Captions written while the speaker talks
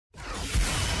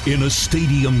in a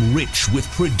stadium rich with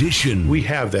tradition. We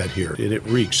have that here, and it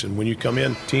reeks. And when you come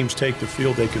in, teams take the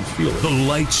field, they can feel it. The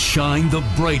lights shine the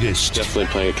brightest. Definitely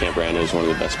playing at Camp Randall is one of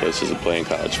the best places to play in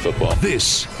college football.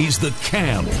 This is the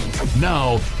Camp.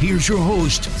 Now, here's your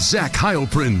host, Zach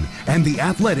Heilprin, and the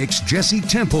Athletics' Jesse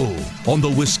Temple on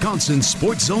the Wisconsin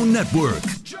Sports Zone Network.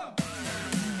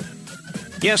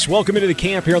 Yes, welcome into the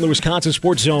Camp here on the Wisconsin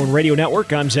Sports Zone Radio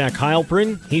Network. I'm Zach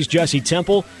Heilprin. He's Jesse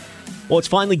Temple. Well, it's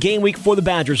finally game week for the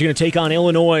Badgers. They're going to take on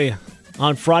Illinois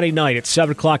on Friday night at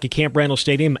 7 o'clock at Camp Randall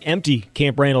Stadium, empty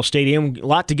Camp Randall Stadium. A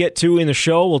lot to get to in the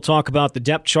show. We'll talk about the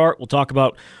depth chart. We'll talk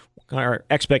about our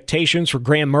expectations for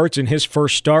Graham Mertz in his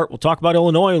first start. We'll talk about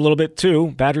Illinois a little bit,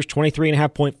 too. Badgers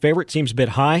 23.5-point favorite. Seems a bit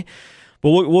high.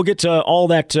 But we'll get to all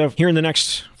that here in the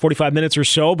next 45 minutes or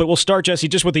so. But we'll start, Jesse,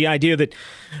 just with the idea that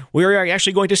we are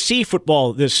actually going to see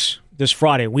football this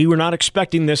Friday. We were not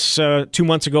expecting this 2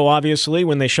 months ago, obviously,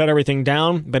 when they shut everything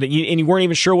down. But you weren't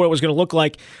even sure what it was going to look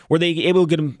like. Were they able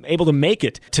to make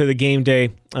it to the game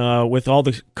day with all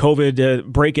the COVID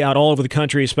breakout all over the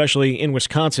country, especially in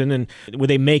Wisconsin? And would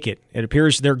they make it? It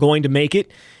appears they're going to make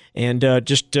it. And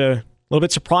just a little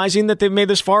bit surprising that they've made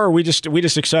this far, or we just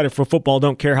excited for football,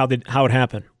 don't care how it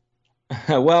happened?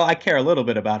 Well, I care a little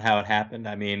bit about how it happened.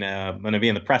 I mean, I'm going to be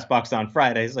in the press box on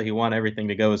Friday, so you want everything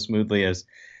to go as smoothly as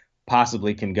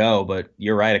possibly can go. But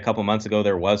you're right, a couple months ago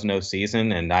there was no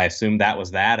season, and I assumed that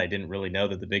was that. I didn't really know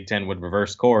that the Big Ten would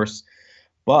reverse course.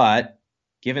 But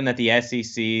given that the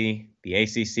SEC, the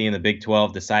ACC, and the Big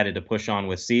 12 decided to push on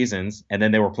with seasons, and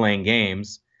then they were playing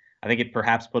games, I think it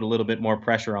perhaps put a little bit more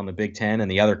pressure on the Big Ten and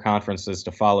the other conferences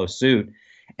to follow suit.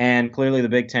 And clearly the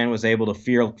Big Ten was able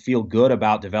to feel good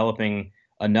about developing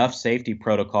enough safety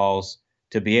protocols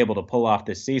to be able to pull off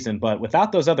this season. But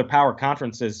without those other power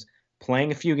conferences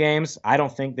playing a few games, I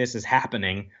don't think this is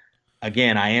happening.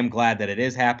 Again, I am glad that it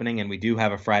is happening, and we do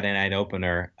have a Friday night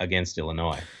opener against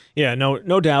Illinois. Yeah,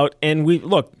 no doubt. And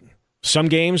some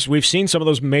games, we've seen some of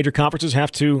those major conferences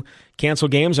have to cancel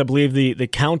games. I believe the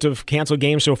count of canceled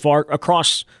games so far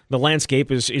across the landscape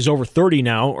is over 30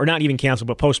 now, or not even canceled,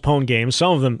 but postponed games.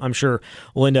 Some of them, I'm sure,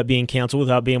 will end up being canceled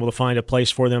without being able to find a place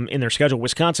for them in their schedule.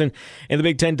 Wisconsin and the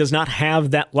Big Ten does not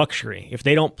have that luxury. If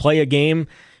they don't play a game,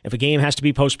 if a game has to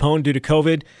be postponed due to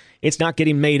COVID, it's not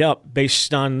getting made up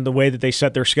based on the way that they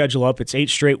set their schedule up. It's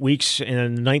 8 straight weeks,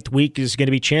 and the 9th week is going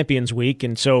to be Champions Week,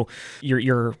 and so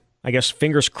you're I guess,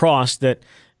 fingers crossed that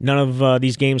none of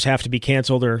these games have to be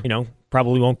canceled, or,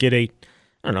 probably won't get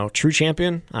true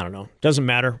champion. I don't know. Doesn't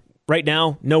matter. Right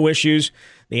now, no issues.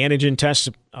 The antigen tests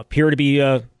appear to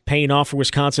be paying off for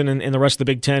Wisconsin and the rest of the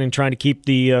Big Ten, and trying to keep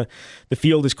the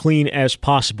field as clean as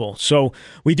possible. So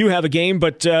we do have a game,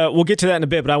 but we'll get to that in a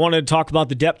bit. But I wanted to talk about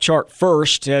the depth chart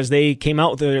first, as they came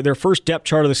out with their first depth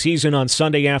chart of the season on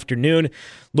Sunday afternoon.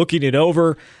 Looking it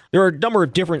over, there are a number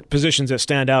of different positions that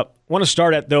stand out. I want to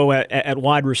start at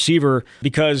wide receiver,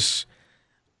 because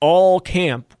all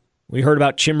camp we heard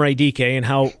about Chimere Dike and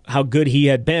how good he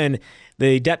had been.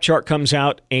 The depth chart comes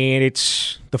out, and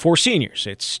it's the 4 seniors.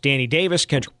 It's Danny Davis,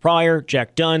 Kendrick Pryor,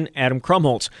 Jack Dunn, Adam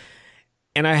Krumholtz.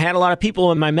 And I had a lot of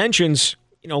people in my mentions,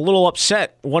 a little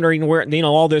upset, wondering where,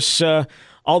 all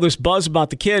this buzz about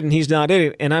the kid, and he's not in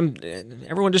it. And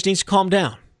everyone just needs to calm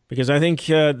down, because I think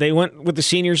they went with the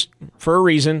seniors for a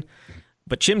reason.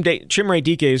 But Chimere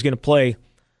Dike is going to play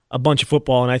a bunch of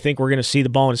football, and I think we're going to see the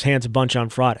ball in his hands a bunch on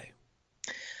Friday.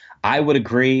 I would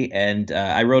agree, and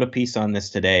I wrote a piece on this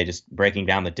today, just breaking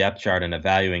down the depth chart and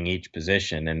evaluating each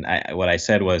position. And what I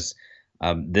said was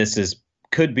this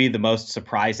could be the most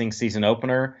surprising season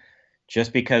opener,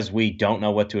 just because we don't know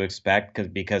what to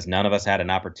expect, because none of us had an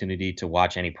opportunity to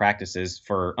watch any practices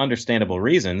for understandable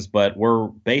reasons. But we're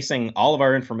basing all of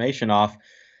our information off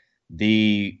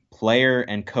the player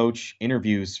and coach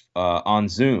interviews on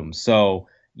Zoom. So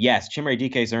yes, Chimere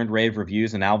Dike's earned rave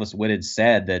reviews, and Alvis Whitted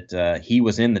said that he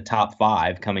was in the top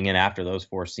 5 coming in after those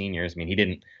 4 seniors. I mean, he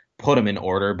didn't put them in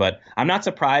order, but I'm not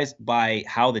surprised by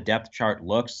how the depth chart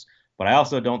looks. But I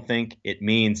also don't think it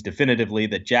means definitively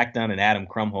that Jack Dunn and Adam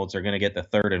Krumholtz are going to get the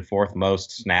 3rd and 4th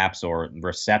most snaps or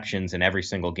receptions in every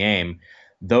single game.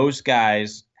 Those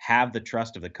guys have the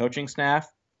trust of the coaching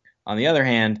staff. On the other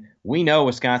hand, we know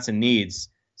Wisconsin needs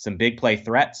some big play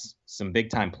threats, some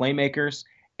big-time playmakers,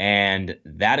 and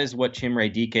that is what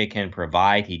Chimere Dike can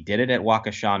provide. He did it at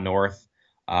Waukesha North.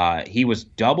 He was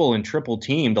double and triple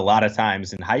teamed a lot of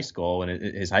times in high school, and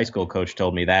his high school coach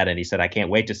told me that, and he said, I can't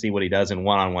wait to see what he does in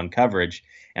one-on-one coverage,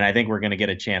 and I think we're going to get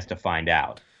a chance to find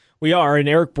out. We are, and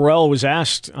Eric Burrell was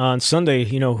asked on Sunday,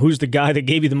 who's the guy that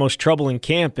gave you the most trouble in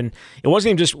camp, and it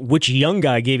wasn't even just which young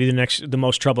guy gave you the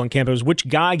most trouble in camp, it was which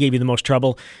guy gave you the most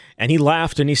trouble, and he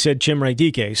laughed and he said Chimere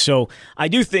Dike. So I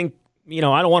do think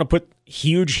I don't want to put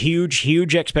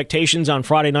huge expectations on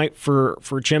Friday night for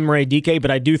Chimere Dike,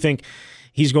 but I do think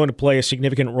he's going to play a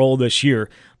significant role this year.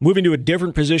 Moving to a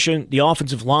different position, the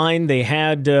offensive line, they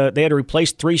had to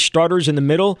replace 3 starters in the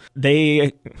middle.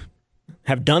 They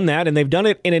have done that, and they've done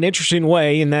it in an interesting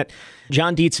way in that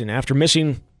John Dietzen, after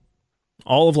missing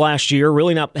all of last year,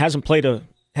 really hadn't played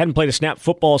a snap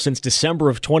football since December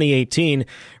of 2018,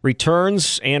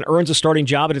 returns and earns a starting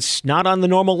job. And it's not on the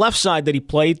normal left side that he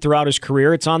played throughout his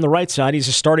career. It's on the right side. He's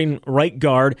a starting right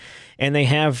guard. And they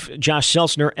have Josh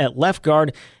Seltzner at left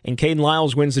guard, and Caden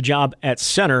Lyles wins the job at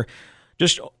center.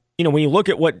 Just, when you look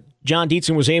at what John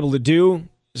Dietzen was able to do,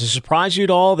 does it surprise you at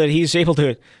all that he's able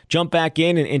to jump back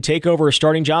in and take over a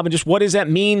starting job? And just what does that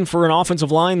mean for an offensive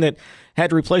line that had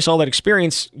to replace all that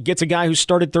experience, gets a guy who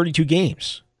started 32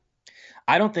 games?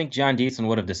 I don't think John Dietzen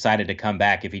would have decided to come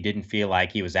back if he didn't feel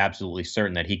like he was absolutely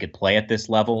certain that he could play at this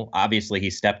level. Obviously, he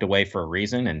stepped away for a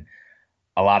reason, and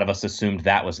a lot of us assumed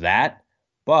that was that.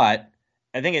 But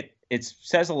I think it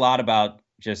says a lot about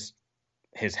just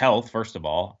his health, first of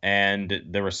all, and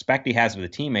the respect he has with the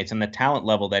teammates and the talent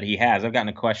level that he has. I've gotten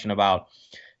a question about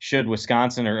should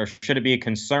Wisconsin or should it be a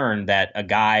concern that a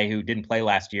guy who didn't play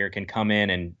last year can come in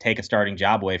and take a starting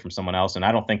job away from someone else, and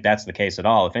I don't think that's the case at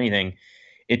all. If anything,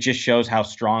 it just shows how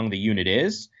strong the unit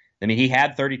is. I mean, he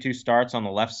had 32 starts on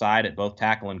the left side at both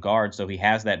tackle and guard, so he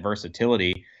has that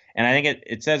versatility. And I think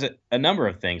it says a number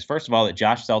of things. First of all, that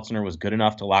Josh Seltzner was good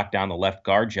enough to lock down the left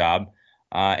guard job.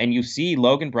 And you see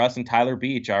Logan Bruss and Tyler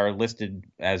Beach are listed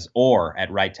as or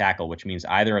at right tackle, which means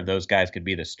either of those guys could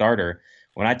be the starter.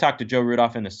 When I talked to Joe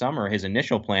Rudolph in the summer, his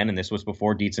initial plan, and this was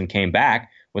before Dietzen came back,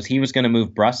 was he was going to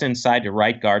move Bruss inside to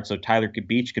right guard so Tyler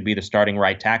Beach could be the starting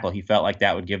right tackle. He felt like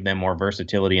that would give them more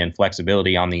versatility and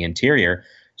flexibility on the interior.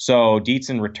 So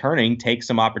Dietzen returning takes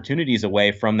some opportunities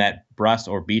away from that Bruss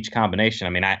or Beach combination. I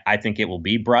mean, I think it will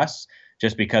be Bruss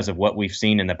just because of what we've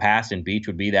seen in the past, and Beach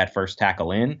would be that first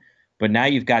tackle in. But now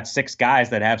you've got 6 guys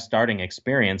that have starting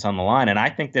experience on the line, and I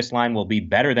think this line will be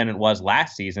better than it was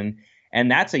last season. And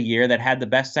that's a year that had the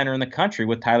best center in the country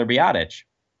with Tyler Biadasz.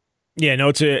 Yeah, no,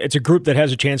 it's a group that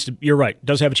has a chance to. You're right,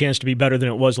 does have a chance to be better than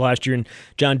it was last year, and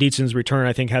John Dietzen's return,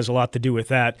 I think, has a lot to do with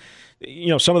that.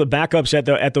 Some of the backups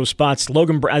at those spots.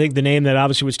 I think the name that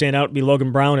obviously would stand out would be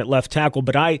Logan Brown at left tackle.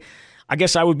 But I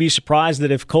guess I would be surprised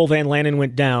that if Cole Van Lanen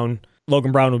went down,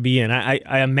 Logan Brown would be in.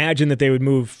 I imagine that they would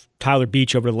move Tyler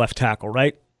Beach over to left tackle,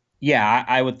 right? Yeah,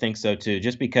 I would think so too.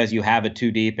 Just because you have a 2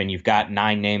 deep and you've got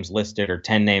 9 names listed or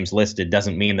 10 names listed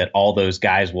doesn't mean that all those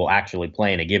guys will actually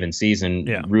play in a given season.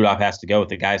 Yeah. Rudolph has to go with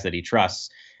the guys that he trusts.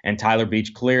 And Tyler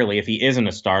Beach, clearly, if he isn't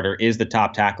a starter, is the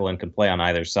top tackle and can play on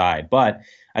either side. But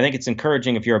I think it's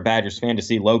encouraging if you're a Badgers fan to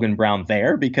see Logan Brown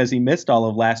there because he missed all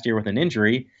of last year with an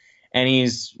injury. And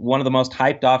he's one of the most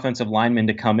hyped offensive linemen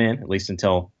to come in, at least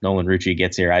until Nolan Rucci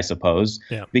gets here, I suppose,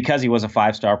 because he was a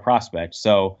 5-star prospect.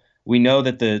 So we know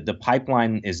that the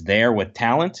pipeline is there with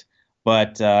talent,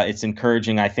 but it's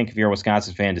encouraging, I think, if you're a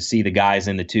Wisconsin fan, to see the guys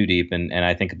in the 2 deep, and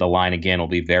I think the line, again, will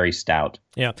be very stout.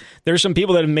 Yeah, there's some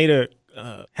people that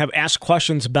have asked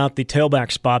questions about the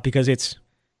tailback spot because it's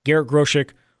Garrett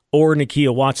Groshek or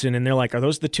Nakia Watson, and they're like, are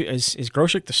those the two? Is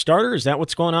Groshek the starter? Is that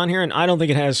what's going on here? And I don't think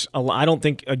it has. I don't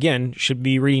think, again, should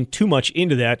be reading too much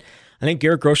into that. I think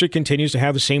Garrett Groshek continues to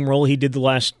have the same role he did the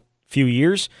last few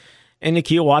years. And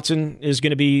Nakia Watson is going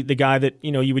to be the guy that,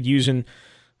 you would use in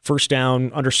first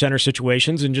down under center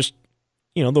situations and just,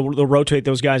 they'll rotate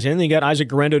those guys in. And you got Isaac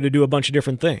Guerendo to do a bunch of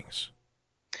different things.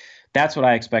 That's what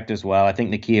I expect as well. I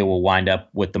think Nakia will wind up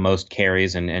with the most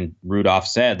carries, and Rudolph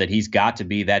said that he's got to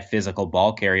be that physical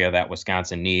ball carrier that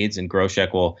Wisconsin needs, and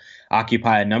Groshek will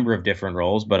occupy a number of different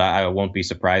roles, but I won't be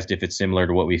surprised if it's similar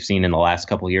to what we've seen in the last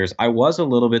couple of years. I was a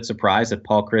little bit surprised that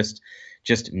Paul Chryst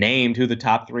just named who the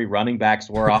top 3 running backs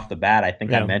were off the bat. I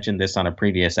think I mentioned this on a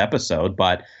previous episode,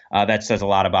 but that says a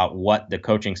lot about what the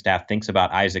coaching staff thinks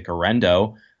about Isaac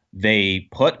Guerendo. They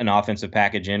put an offensive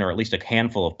package in, or at least a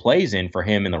handful of plays in for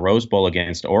him in the Rose Bowl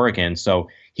against Oregon. So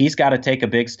he's got to take a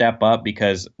big step up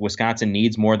because Wisconsin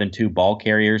needs more than 2 ball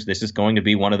carriers. This is going to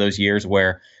be one of those years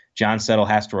where John Settle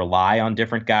has to rely on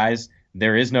different guys.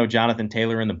 There is no Jonathan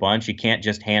Taylor in the bunch. You can't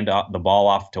just hand the ball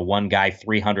off to one guy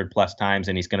 300-plus times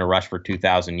and he's going to rush for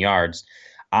 2,000 yards.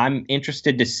 I'm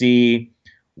interested to see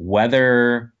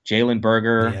whether Jalen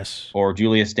Berger or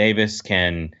Julius Davis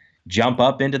can jump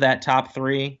up into that top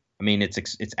 3. I mean,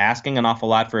 it's asking an awful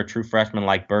lot for a true freshman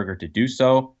like Berger to do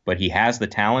so, but he has the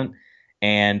talent.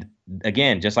 And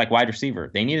again, just like wide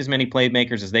receiver, they need as many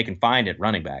playmakers as they can find at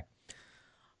running back.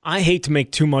 I hate to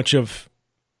make too much of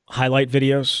highlight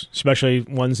videos, especially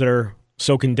ones that are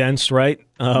so condensed, right?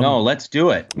 No, let's do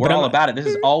it. We're all about it. This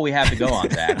is all we have to go on,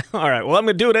 Zach. All right. Well, I'm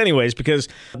going to do it anyways because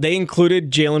they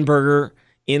included Jalen Berger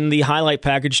in the highlight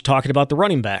package talking about the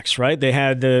running backs, right? They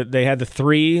had the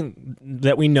three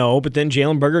that we know, but then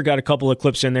Jalen Berger got a couple of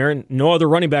clips in there, and no other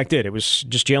running back did. It was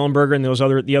just Jalen Berger and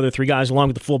the other three guys, along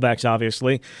with the fullbacks,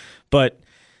 obviously. But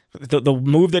the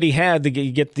move that he had to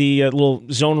get the little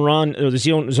zone run, or the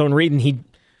zone read, and he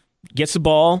gets the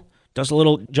ball, does a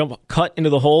little jump cut into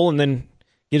the hole, and then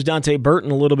gives Dante Burton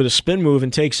a little bit of spin move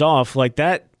and takes off. Like,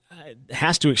 that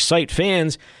has to excite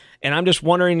fans. And I'm just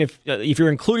wondering if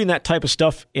you're including that type of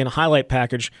stuff in a highlight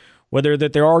package, whether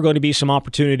that there are going to be some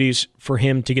opportunities for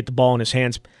him to get the ball in his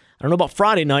hands. I don't know about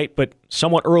Friday night, but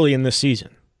somewhat early in this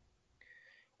season.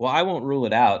 Well, I won't rule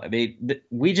it out. I mean,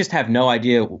 we just have no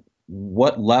idea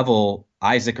what level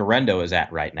Isaac Arendo is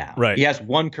at right now. Right. He has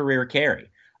one career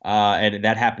carry, and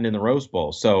that happened in the Rose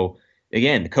Bowl. So,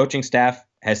 again, the coaching staff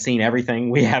has seen everything.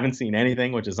 We haven't seen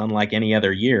anything, which is unlike any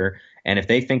other year. And if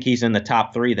they think he's in the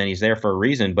top three, then he's there for a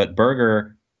reason. But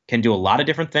Berger can do a lot of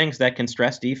different things that can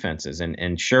stress defenses.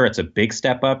 And sure, it's a big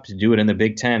step up to do it in the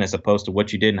Big Ten as opposed to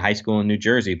what you did in high school in New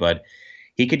Jersey. But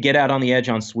he could get out on the edge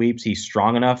on sweeps. He's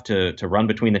strong enough to run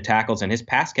between the tackles. And his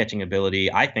pass-catching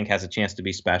ability, I think, has a chance to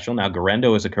be special. Now,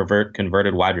 Garendo is a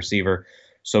converted wide receiver,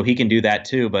 so he can do that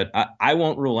too. But I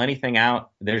won't rule anything out.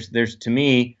 There's to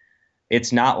me,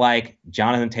 it's not like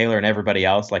Jonathan Taylor and everybody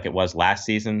else like it was last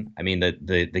season. I mean,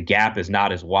 the gap is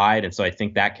not as wide, and so I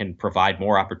think that can provide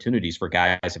more opportunities for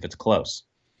guys if it's close.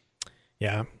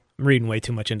 Yeah, I'm reading way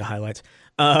too much into highlights.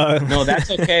 No,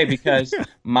 that's okay, because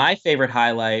my favorite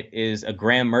highlight is a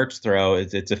Graham Mertz throw.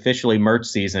 It's officially Mertz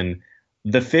season.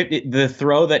 The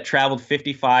throw that traveled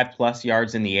 55-plus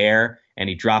yards in the air, and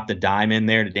he dropped the dime in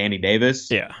there to Danny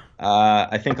Davis. Yeah.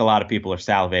 I think a lot of people are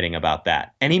salivating about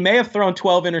that. And he may have thrown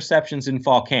 12 interceptions in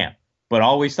fall camp, but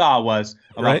all we saw was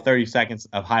about 30 seconds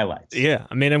of highlights. Yeah,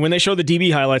 I mean, and when they showed the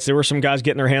DB highlights, there were some guys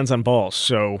getting their hands on balls.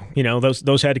 So,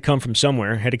 those had to come from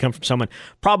somewhere, had to come from someone.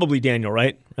 Probably Daniel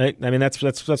Wright, right? I mean, that's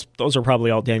those are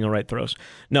probably all Daniel Wright throws.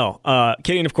 No,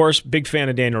 kidding, of course, big fan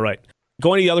of Daniel Wright.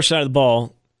 Going to the other side of the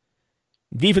ball,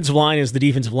 defensive line is the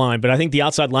defensive line, but I think the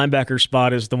outside linebacker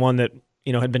spot is the one that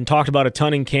had been talked about a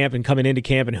ton in camp and coming into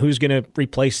camp, and who's going to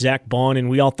replace Zach Bond, and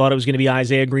we all thought it was going to be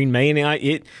Isaiah Green-May,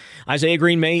 and Isaiah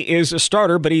Green-May is a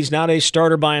starter, but he's not a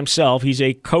starter by himself. He's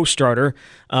a co-starter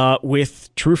with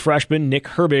true freshman Nick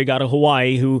Herbig out of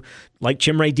Hawaii, who, like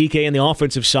Chimere Dike on the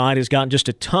offensive side, has gotten just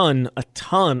a ton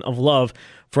of love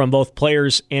from both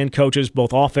players and coaches,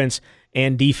 both offense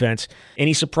and defense.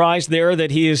 Any surprise there that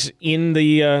he is in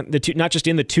the two, not just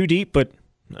in the two deep, but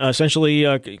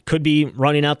essentially could be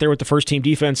running out there with the first-team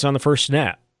defense on the first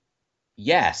snap?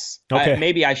 Yes. Okay.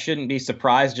 Maybe I shouldn't be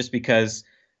surprised just because,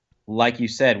 like you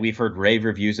said, we've heard rave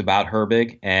reviews about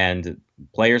Herbig, and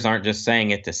players aren't just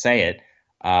saying it to say it.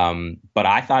 But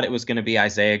I thought it was going to be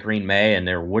Isaiah Green-May, and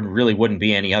there wouldn't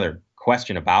be any other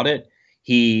question about it.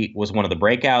 He was one of the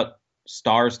breakout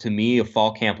stars to me of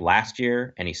fall camp last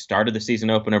year, and he started the season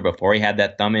opener before he had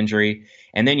that thumb injury.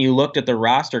 And then you looked at the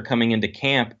roster coming into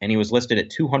camp, and he was listed at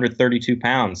 232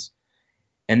 pounds.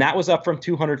 And that was up from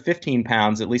 215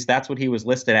 pounds. At least that's what he was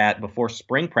listed at before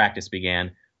spring practice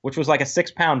began, which was like a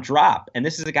 6-pound drop. And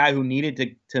this is a guy who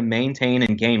needed to maintain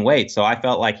and gain weight. So I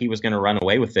felt like he was going to run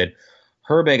away with it.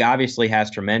 Herbig obviously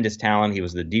has tremendous talent. He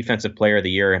was the defensive player of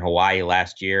the year in Hawaii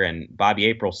last year. And Bobby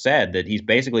April said that he's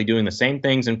basically doing the same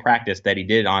things in practice that he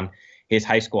did on his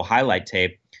high school highlight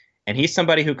tape. And he's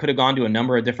somebody who could have gone to a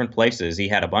number of different places. He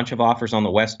had a bunch of offers on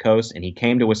the West Coast, and he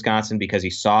came to Wisconsin because he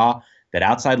saw that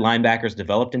outside linebackers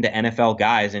developed into NFL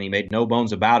guys, and he made no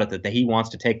bones about it that he wants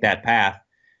to take that path.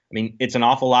 I mean, it's an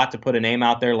awful lot to put a name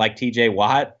out there like T.J.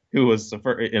 Watt, who was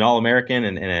an All-American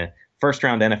and a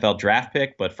first-round NFL draft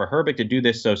pick. But for Herbig to do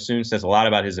this so soon says a lot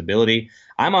about his ability.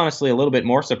 I'm honestly a little bit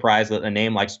more surprised that a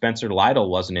name like Spencer Lytle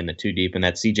wasn't in the two deep and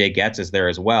that C.J. Getz is there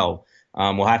as well.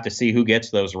 We'll have to see who gets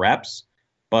those reps.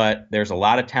 But there's a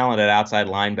lot of talent at outside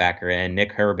linebacker, and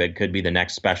Nick Herbig could be the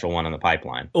next special one in the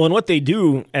pipeline. Well, and what they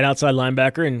do at outside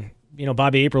linebacker, and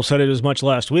Bobby April said it as much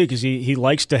last week, is he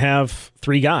likes to have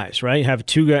three guys, right? Have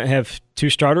two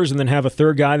starters, and then have a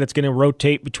third guy that's going to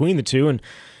rotate between the two. And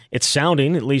it's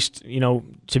sounding, at least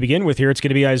to begin with here, it's going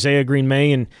to be Isaiah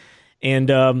Green-May and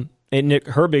Nick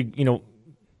Herbig,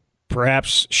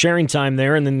 perhaps sharing time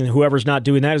there, and then whoever's not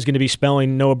doing that is going to be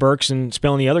spelling Noah Burks and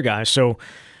spelling the other guys. So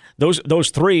those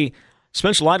three,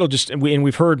 Spencer Lytle and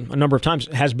we've heard a number of times,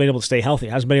 hasn't been able to stay healthy,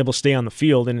 hasn't been able to stay on the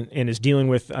field, and is dealing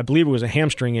with, I believe it was a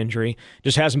hamstring injury,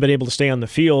 just hasn't been able to stay on the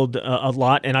field a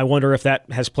lot, and I wonder if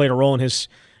that has played a role in his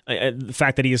the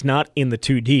fact that he is not in the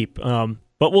two deep.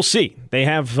 But we'll see. They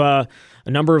have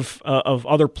a number of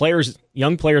other players,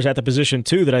 young players at the position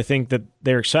too, that I think that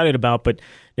they're excited about. But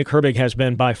Nick Herbig has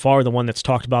been by far the one that's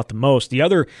talked about the most. The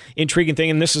other intriguing thing,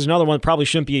 and this is another one that probably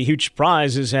shouldn't be a huge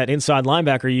surprise, is at inside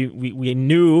linebacker. We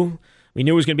knew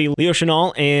it was going to be Leo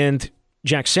Chenal and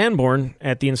Jack Sanborn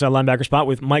at the inside linebacker spot,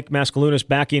 with Mike Mascalunas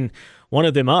backing one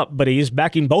of them up, but he's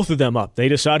backing both of them up. They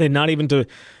decided not even to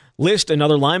list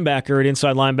another linebacker at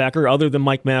inside linebacker other than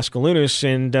Mike Mascalunas,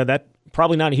 and that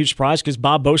probably not a huge surprise because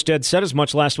Bob Bostad said as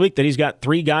much last week that he's got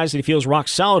 3 guys that he feels rock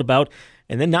solid about,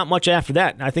 and then not much after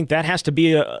that. And I think that has to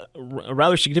be a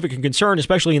rather significant concern,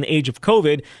 especially in the age of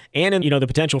COVID, and in, the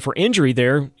potential for injury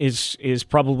there is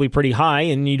probably pretty high,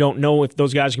 and you don't know if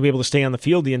those guys are going to be able to stay on the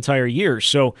field the entire year.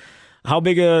 So how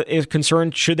big a concern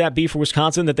should that be for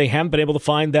Wisconsin that they haven't been able to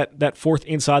find that 4th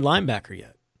inside linebacker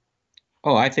yet?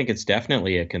 Oh, I think it's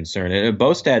definitely a concern.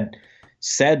 Bostad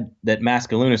said that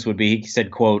Mascalunas would be, he said,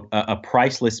 quote, a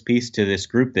priceless piece to this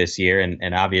group this year.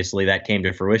 And obviously that came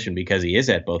to fruition because he is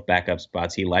at both backup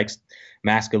spots. He likes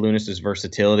Mascalunas'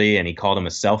 versatility, and he called him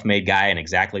a self-made guy and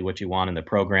exactly what you want in the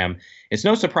program. It's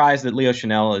no surprise that Leo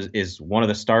Chenal is one of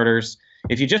the starters.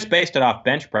 If you just based it off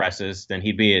bench presses, then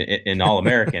he'd be an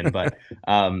All-American. But,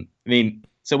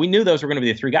 so we knew those were going to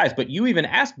be the 3 guys. But you even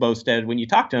asked Bostad when you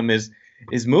talked to him, is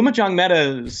Mumajong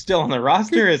Mehta still on the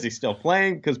roster? Is he still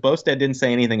playing? Because Bostad didn't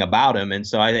say anything about him. And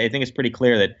so I think it's pretty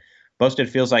clear that Bostad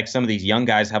feels like some of these young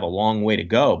guys have a long way to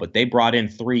go. But they brought in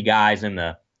 3 guys in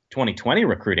the 2020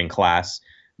 recruiting class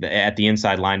at the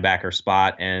inside linebacker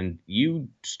spot. And you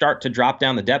start to drop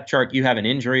down the depth chart, you have an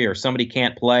injury or somebody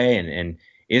can't play and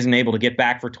isn't able to get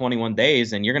back for 21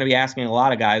 days, and you're going to be asking a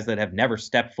lot of guys that have never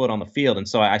stepped foot on the field. And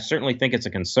so I certainly think it's a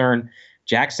concern.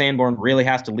 Jack Sanborn really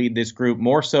has to lead this group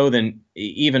more so than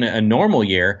even a normal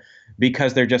year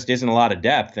because there just isn't a lot of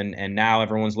depth. And now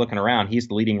everyone's looking around. He's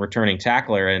the leading returning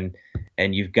tackler,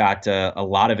 and you've got a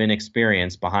lot of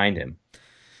inexperience behind him.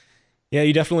 Yeah,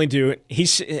 you definitely do.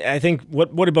 I think,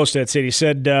 what did Bostad say? He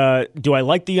said, do I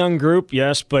like the young group?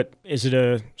 Yes, but is it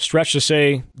a stretch to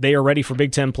say they are ready for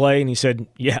Big Ten play? And he said,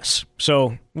 yes.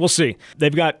 So we'll see.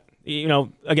 They've got,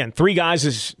 again, 3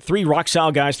 guys, 3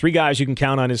 rock-solid guys, 3 guys you can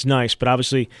count on is nice, but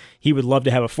obviously he would love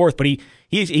to have a 4th. But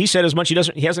he said as much he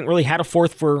hasn't really had a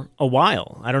 4th for a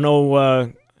while. I don't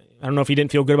know if he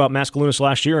didn't feel good about Mascalunas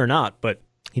last year or not, but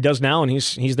he does now, and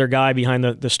he's their guy behind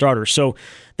the starter. So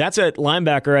that's at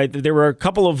linebacker. There were a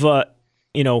couple of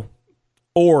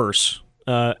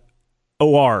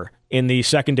OR in the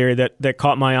secondary that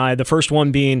caught my eye. The first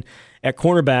one being at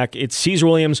cornerback, it's Caesar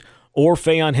Williams or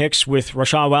Faion Hicks with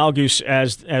Rashad Wildgoose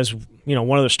as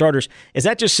one of the starters. Is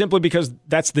that just simply because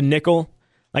that's the nickel?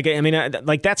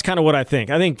 That's kind of what I think.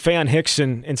 I think Faion Hicks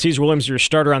and Caesar Williams are your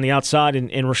starter on the outside, and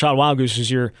Rashad Wildgoose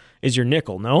is your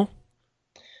nickel. No.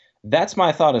 That's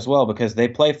my thought as well, because they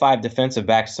play 5 defensive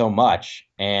backs so much,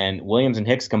 and Williams and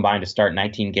Hicks combined to start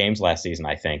 19 games last season,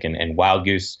 I think, and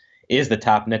Wildgoose is the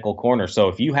top nickel corner. So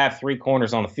if you have 3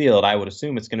 corners on the field, I would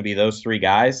assume it's going to be those 3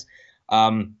 guys.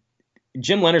 Jim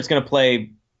Leonard's going to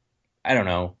play,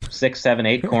 6, 7,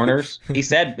 8 corners. He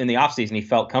said in the offseason he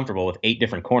felt comfortable with 8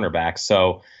 different cornerbacks.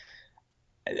 So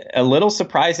a little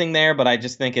surprising there, but I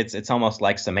just think it's almost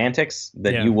like semantics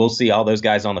that you will see all those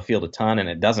guys on the field a ton, and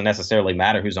it doesn't necessarily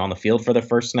matter who's on the field for the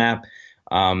first snap.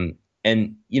 I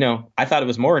thought it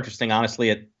was more interesting,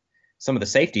 honestly, at some of the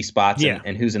safety spots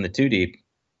and who's in the 2 deep.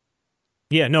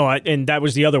 Yeah, no, and that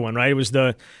was the other one, right? It was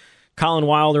the Colin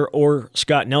Wilder or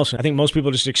Scott Nelson. I think most people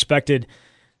just expected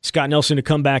Scott Nelson to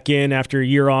come back in after a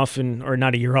year off, or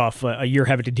not a year off, a year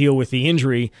having to deal with the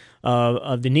injury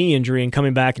of the knee injury, and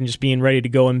coming back and just being ready to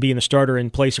go and being the starter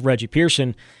in place of Reggie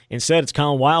Pearson. Instead, it's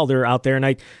Colin Wilder out there, and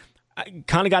I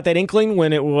kind of got that inkling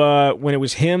when it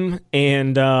was him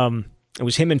and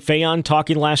Faion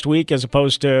talking last week, as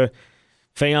opposed to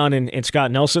Faion and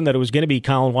Scott Nelson, that it was going to be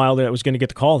Colin Wilder that was going to get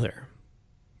the call there.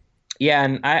 Yeah,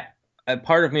 and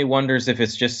part of me wonders if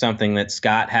it's just something that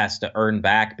Scott has to earn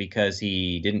back because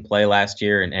he didn't play last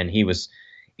year and he was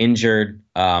injured.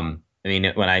 When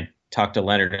I talked to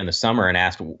Leonard in the summer and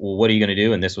asked, well, what are you going to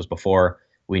do? And this was before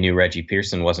we knew Reggie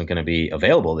Pearson wasn't going to be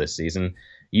available this season.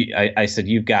 I said,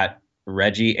 you've got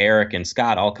Reggie, Eric, and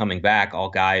Scott all coming back, all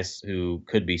guys who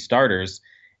could be starters.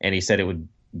 And he said it would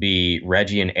be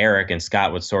Reggie and Eric, and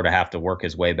Scott would sort of have to work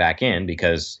his way back in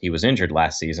because he was injured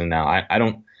last season. Now, I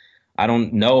don't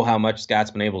know how much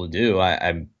Scott's been able to do.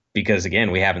 Because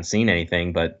again, we haven't seen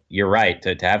anything. But you're right,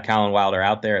 to have Colin Wilder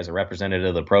out there as a representative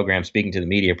of the program, speaking to the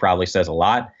media, probably says a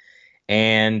lot.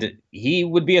 And he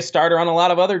would be a starter on a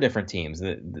lot of other different teams.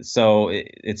 So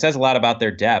it says a lot about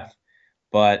their depth.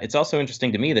 But it's also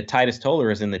interesting to me that Titus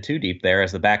Toller is in the 2 deep there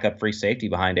as the backup free safety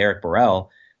behind Eric Burrell.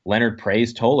 Leonard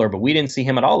praised Toller, but we didn't see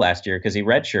him at all last year because he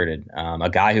redshirted, a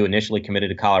guy who initially committed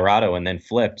to Colorado and then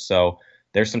flipped. So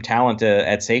there's some talent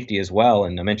at safety as well,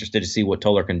 and I'm interested to see what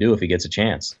Toller can do if he gets a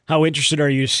chance. How interested are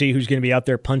you to see who's going to be out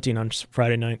there punting on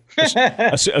Friday night?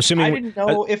 Assuming I didn't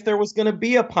know if there was going to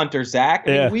be a punter, Zach.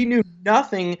 I mean, we knew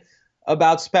nothing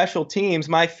about special teams.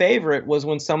 My favorite was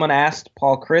when someone asked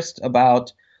Paul Christ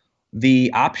about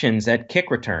the options at kick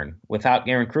return without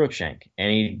Aaron Cruikshank, and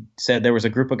he said there was a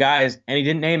group of guys, and he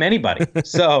didn't name anybody.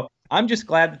 So I'm just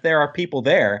glad that there are people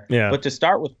there. Yeah. But to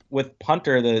start with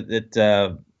punter,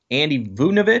 that Andy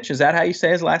Vunovich, is that how you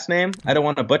say his last name? I don't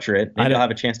want to butcher it. Maybe I'll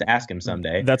have a chance to ask him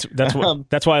someday. That's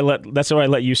why I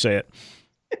let you say it.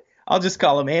 I'll just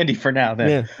call him Andy for now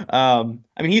then. Yeah.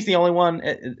 I mean, he's the only one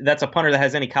that's a punter that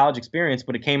has any college experience,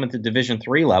 but it came at the Division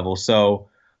III level. So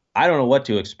I don't know what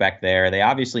to expect there. They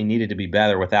obviously needed to be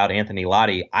better without Anthony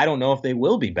Lottie. I don't know if they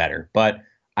will be better, but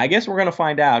I guess we're going to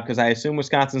find out because I assume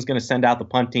Wisconsin's going to send out the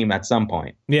punt team at some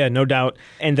point. Yeah, no doubt.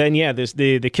 And then,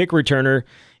 the kick returner,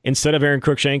 instead of Aaron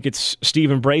Cruikshank, it's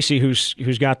Stephen Bracey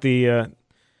who's got the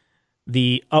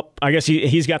up. I guess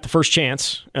he's got the first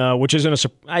chance, which isn't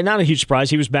not a huge surprise.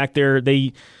 He was back there.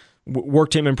 They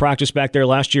worked him in practice back there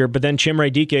last year, but then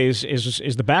Chimere Dike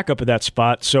is the backup at that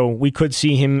spot, so we could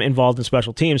see him involved in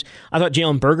special teams. I thought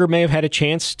Jalen Berger may have had a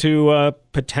chance to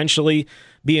potentially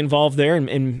be involved there,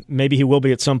 and maybe he will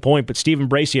be at some point, but Stephen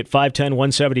Bracey at 5'10",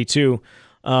 172,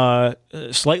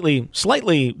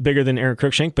 slightly bigger than Aaron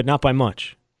Cruikshank, but not by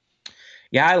much.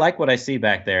 Yeah, I like what I see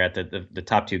back there at the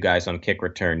top two guys on kick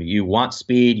return. You want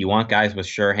speed, you want guys with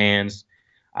sure hands.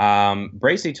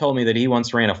 Bracey told me that he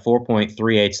once ran a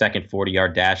 4.38 second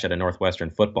 40-yard dash at a Northwestern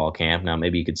football camp. Now,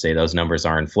 maybe you could say those numbers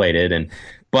are inflated,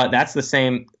 but that's the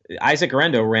same. Isaac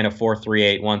Arendo ran a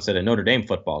 4.38 once at a Notre Dame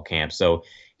football camp. So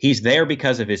he's there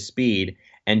because of his speed.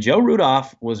 And Joe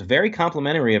Rudolph was very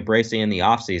complimentary of Bracey in the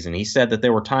offseason. He said that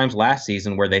there were times last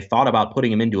season where they thought about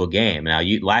putting him into a game. Now,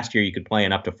 last year you could play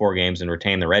in up to 4 games and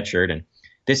retain the red shirt. And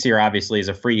this year, obviously, is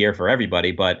a free year for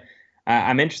everybody. But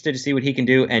I'm interested to see what he can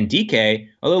do. And DK,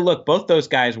 although, look, both those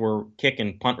guys were kick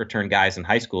and punt return guys in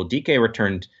high school. DK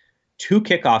returned 2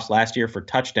 kickoffs last year for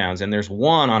touchdowns. And there's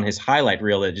one on his highlight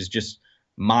reel that is just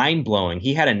mind-blowing.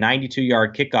 He had a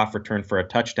 92-yard kickoff return for a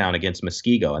touchdown against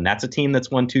Muskego. And that's a team that's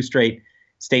won 2 straight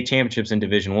state championships in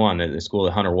Division I, the school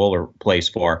that Hunter Wohler plays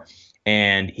for.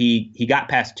 And he got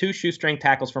past 2 shoestring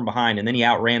tackles from behind, and then he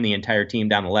outran the entire team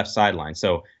down the left sideline.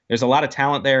 So there's a lot of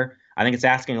talent there. I think it's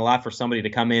asking a lot for somebody to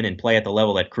come in and play at the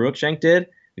level that Cruikshank did,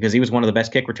 because he was one of the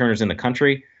best kick returners in the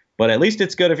country. But at least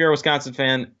it's good if you're a Wisconsin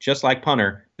fan, just like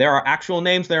punter. There are actual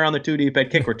names there on the 2-deep at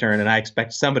kick return, and I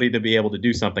expect somebody to be able to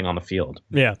do something on the field.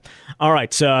 Yeah. All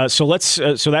right. So let's.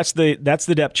 So that's the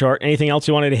depth chart. Anything else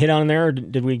you wanted to hit on there, or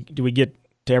did we get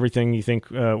to everything you think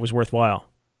was worthwhile?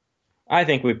 I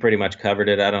think we pretty much covered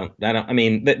it. I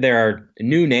mean, there are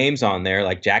new names on there,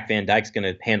 like Jack Van Dyke's going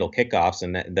to handle kickoffs,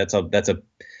 and that's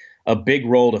a big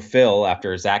role to fill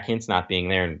after Zach Hintz not being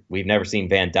there, and we've never seen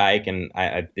Van Dyke. And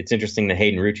it's interesting that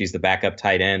Hayden Rucci's the backup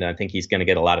tight end. I think he's going to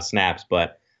get a lot of snaps,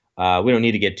 but we don't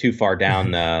need to get too far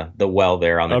down the well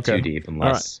there on the 2-deep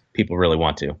unless people really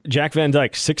want to. Jack Van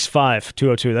Dyke, 6'5",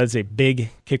 202. That is a big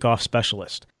kickoff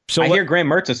specialist. So I hear Graham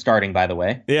Mertz is starting, by the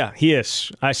way. Yeah, he is.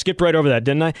 I skipped right over that,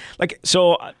 didn't I?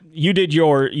 So you did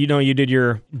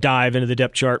your dive into the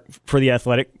depth chart for The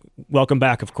Athletic. Welcome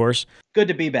back, of course. Good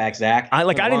to be back, Zach. I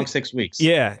didn't 6 weeks.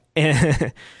 Yeah,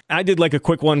 and I did a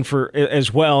quick one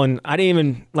as well, and I didn't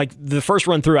even the first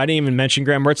run through. I didn't even mention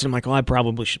Graham Mertz. And I'm like, well, I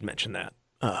probably should mention that.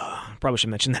 Probably should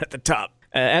mention that at the top.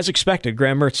 As expected,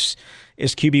 Graham Mertz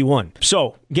is QB1.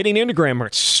 So, getting into Graham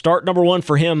Mertz, start number 1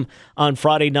 for him on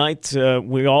Friday night.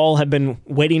 We all have been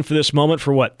waiting for this moment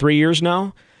for 3 years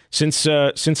now since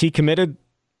he committed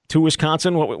to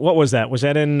Wisconsin. What was that? Was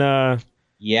that in?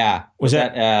 Yeah. Was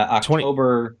that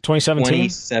October 2017?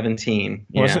 2017.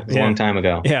 Yeah, it was a long time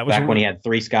ago. Yeah, back when he had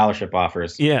 3 scholarship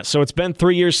offers. Yeah, so it's been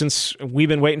 3 years since we've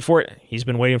been waiting for it. He's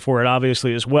been waiting for it,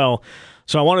 obviously, as well.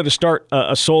 So I wanted to start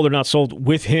a sold or not sold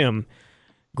with him.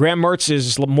 Graham Mertz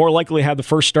is more likely to have the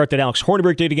first start that Alex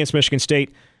Hornibrook did against Michigan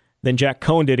State than Jack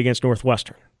Coan did against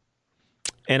Northwestern.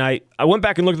 And I went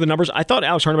back and looked at the numbers. I thought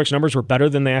Alex Hornibrook's numbers were better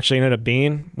than they actually ended up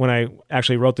being when I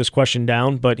actually wrote this question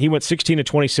down. But he went 16 to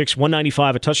 26,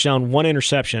 195, a touchdown, 1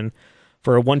 interception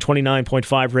for a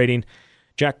 129.5 rating.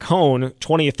 Jack Coan,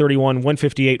 20 of 31,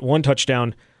 158, 1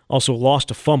 touchdown, also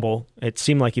lost a fumble. It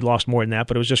seemed like he lost more than that,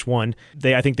 but it was just 1.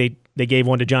 I think they gave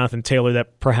 1 to Jonathan Taylor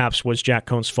that perhaps was Jack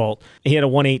Coan's fault. He had a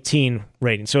 118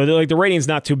 rating. So the rating's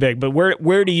not too big, but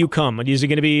where do you come? Is it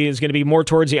going to be more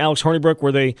towards the Alex Hornibrook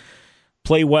where they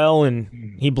play well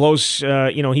and he blows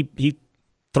he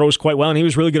throws quite well, and he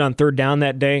was really good on third down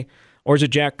that day? Or is it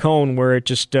Jack Coan where it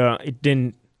just it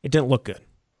didn't look good?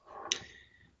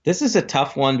 This is a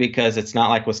tough one because it's not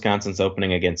like Wisconsin's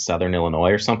opening against Southern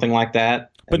Illinois or something like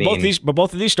that. But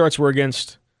both of these starts were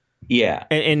against. Yeah,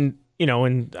 and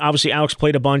obviously Alex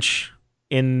played a bunch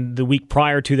in the week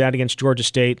prior to that against Georgia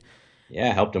State.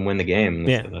 Yeah, helped him win the game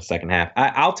in the second half.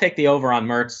 I'll take the over on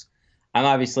Mertz. I'm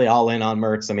obviously all in on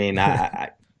Mertz. I mean,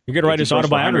 you're going to write his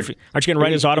autobiography. Aren't you going to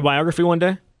write his autobiography one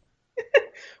day?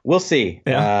 We'll see.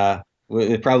 Yeah.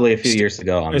 Probably a few years to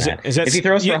go on that. If he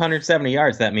throws for 170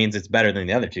 yards, that means it's better than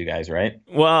the other two guys, right?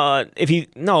 Well,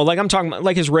 I'm talking about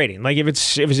like his rating. Like if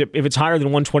it's higher than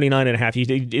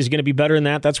 129.5, is it going to be better than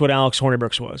that? That's what Alex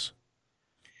Hornibrook's was.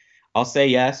 I'll say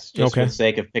yes, just for the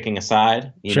sake of picking a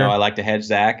side. You know, I like to hedge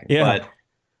Zach. Yeah.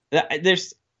 But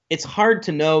it's hard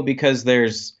to know because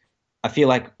I feel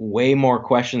like way more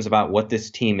questions about what this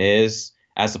team is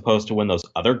as opposed to when those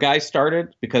other guys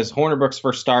started, because Hornibrook's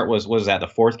first start was that the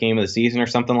fourth game of the season or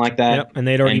something like that. Yep, and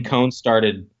Coan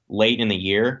started late in the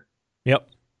year. Yep.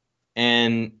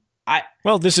 And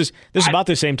this is about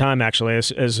the same time actually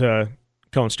as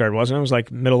Coan started, wasn't it? It was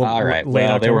like middle of all right. late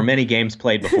October. There were many games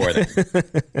played before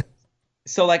that.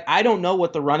 So I don't know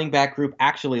what the running back group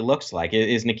actually looks like.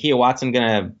 Is Nakia Watson going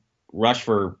to rush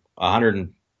for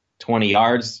 120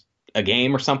 yards a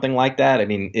game or something like that? I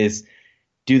mean,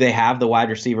 do they have the wide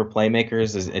receiver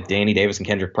playmakers? Is Danny Davis and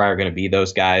Kendrick Pryor going to be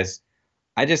those guys?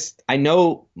 I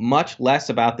know much less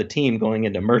about the team going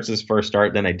into Mertz's first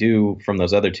start than I do from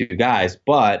those other two guys.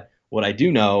 But what I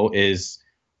do know is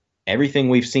everything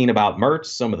we've seen about Mertz,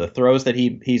 some of the throws that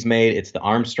he's made, it's the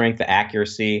arm strength, the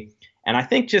accuracy, and I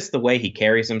think just the way he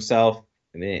carries himself.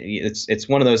 I mean, it's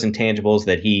one of those intangibles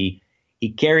that he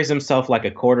carries himself like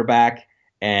a quarterback,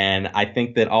 and I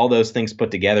think that all those things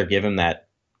put together give him that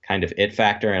kind of it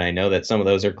factor. And I know that some of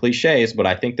those are cliches, but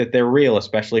I think that they're real,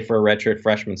 especially for a redshirt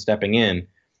freshman stepping in.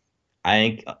 I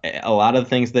think a lot of the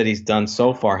things that he's done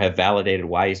so far have validated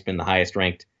why he's been the highest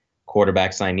ranked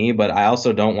quarterback signee, but I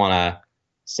also don't want to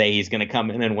say he's going to come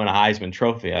in and win a Heisman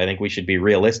Trophy. I think we should be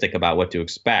realistic about what to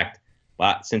expect.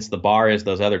 But since the bar is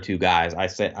those other two guys, I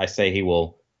say he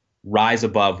will rise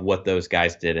above what those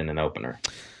guys did in an opener.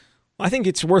 I think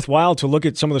it's worthwhile to look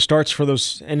at some of the starts for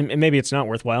those, and maybe it's not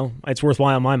worthwhile. It's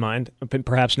worthwhile in my mind, but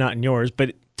perhaps not in yours.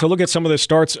 But to look at some of the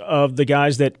starts of the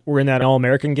guys that were in that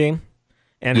All-American game,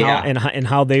 and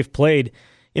how they've played.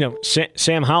 You know,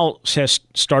 Sam Howell has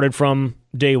started from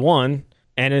day one,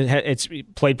 and it's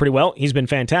played pretty well. He's been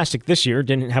fantastic this year.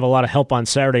 Didn't have a lot of help on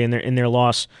Saturday in their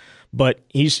loss, but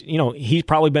he's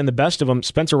probably been the best of them.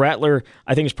 Spencer Rattler,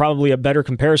 I think, is probably a better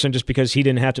comparison just because he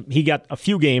didn't have to. He got a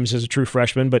few games as a true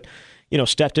freshman, but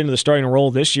stepped into the starting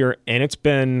role this year, and it's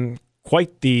been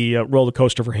quite the roller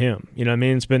coaster for him. You know what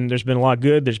I mean? There's been a lot of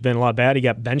good. There's been a lot of bad. He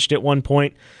got benched at one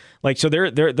point. Some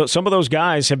of those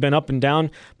guys have been up and down.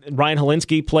 Ryan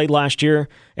Helinski played last year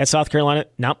at South Carolina,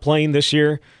 not playing this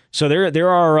year. So there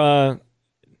are,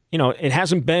 it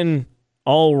hasn't been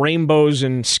all rainbows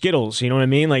and Skittles. You know what I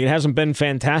mean? Like, it hasn't been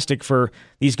fantastic for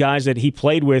these guys that he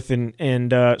played with.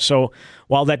 And so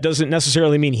while that doesn't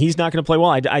necessarily mean he's not going to play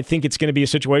well, I think it's going to be a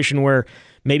situation where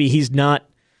maybe he's not.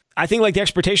 I think like the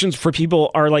expectations for people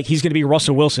are like he's going to be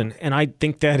Russell Wilson. And I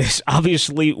think that is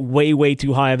obviously way, way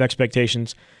too high of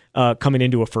expectations coming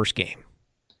into a first game.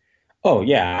 Oh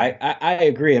yeah, I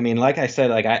agree. I mean, like I said,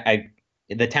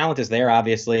 the talent is there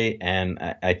obviously, and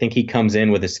I think he comes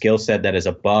in with a skill set that is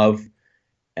above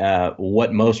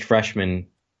what most freshmen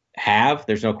have.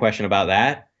 There's no question about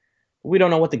that. We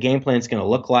don't know what the game plan is going to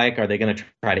look like. Are they going to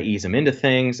try to ease him into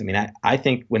things? I mean, I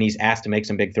think when he's asked to make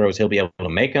some big throws, he'll be able to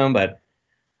make them, but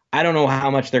I don't know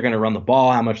how much they're going to run the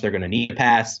ball, how much they're going to need to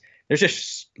pass. There's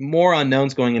just more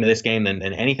unknowns going into this game than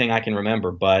anything I can remember,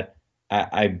 but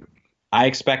I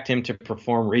expect him to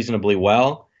perform reasonably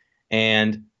well,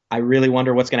 and I really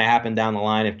wonder what's going to happen down the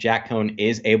line if Jack Coan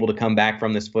is able to come back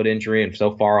from this foot injury, and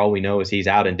so far all we know is he's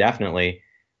out indefinitely.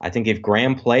 I think if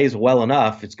Graham plays well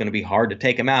enough, it's going to be hard to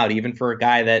take him out, even for a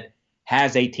guy that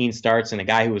has 18 starts and a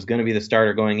guy who was going to be the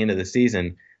starter going into the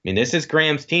season. I mean, this is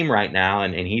Graham's team right now,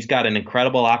 and he's got an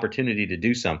incredible opportunity to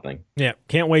do something. Yeah,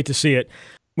 can't wait to see it.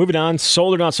 Moving on,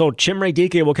 sold or not sold, Chimere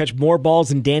Dike will catch more balls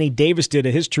than Danny Davis did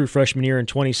at his true freshman year in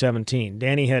 2017.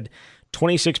 Danny had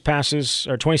 26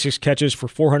 catches for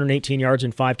 418 yards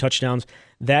and 5 touchdowns,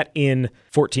 that in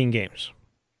 14 games.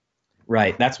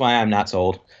 Right, that's why I'm not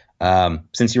sold.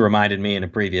 Since you reminded me in a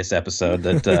previous episode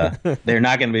that they're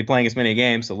not going to be playing as many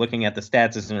games, so looking at the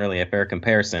stats isn't really a fair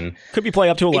comparison. Could be play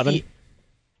up to 11.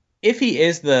 If he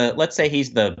is let's say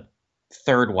he's the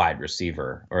third wide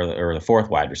receiver or the fourth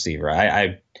wide receiver,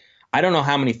 I don't know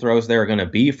how many throws there are going to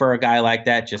be for a guy like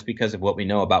that just because of what we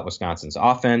know about Wisconsin's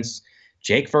offense.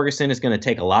 Jake Ferguson is going to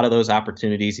take a lot of those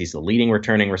opportunities. He's the leading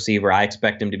returning receiver. I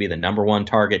expect him to be the number one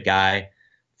target guy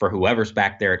for whoever's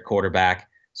back there at quarterback.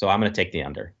 So I'm going to take the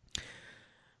under.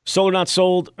 Sold or not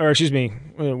sold? Or excuse me,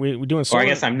 we're doing sold. Or I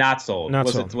guess I'm not sold.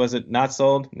 Was it not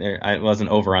sold? It wasn't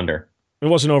over under. It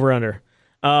wasn't over under.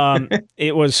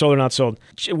 It was sold or not sold.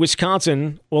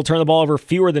 Wisconsin will turn the ball over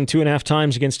fewer than 2.5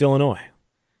 times against Illinois.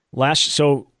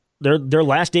 So their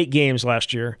last 8 games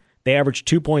last year, they averaged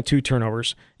 2.2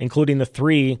 turnovers, including the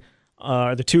 3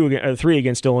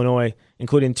 against Illinois,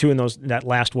 including 2 in that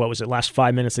last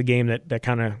 5 minutes of the game that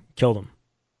kind of killed them.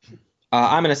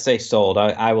 I'm going to say sold.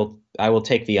 I will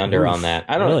take the under on that.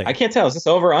 I don't know. I can't tell. Is this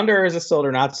over under or is this sold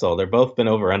or not sold? They've both been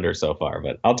over under so far,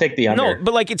 but I'll take the under.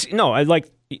 No, but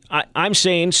I'm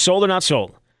saying sold or not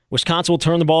sold. Wisconsin will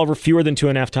turn the ball over fewer than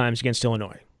 2.5 times against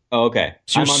Illinois. Oh, okay.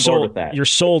 So I'm on board with that. You're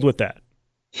sold with that.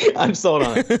 I'm sold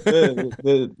on it.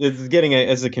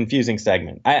 It's a confusing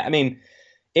segment. I mean,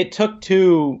 it took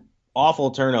 2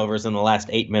 awful turnovers in the last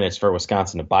 8 minutes for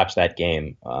Wisconsin to botch that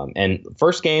game. And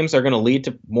first games are going to lead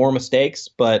to more mistakes,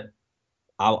 but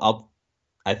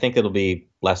I think it'll be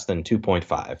less than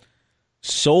 2.5.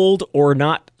 Sold or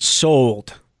not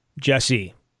sold,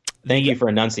 Jesse? Thank you for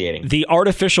enunciating. The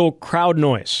artificial crowd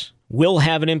noise will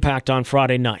have an impact on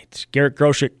Friday night. Garrett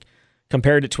Groshek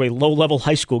compared it to a low-level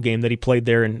high school game that he played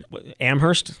there in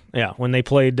Amherst. Yeah, when they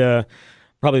played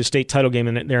probably the state title game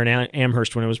there in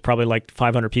Amherst when it was probably like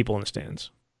 500 people in the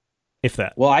stands, if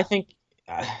that. Well, I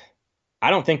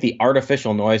don't think the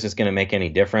artificial noise is going to make any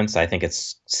difference. I think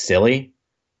it's silly.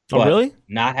 Oh, really?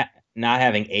 Not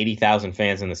having 80,000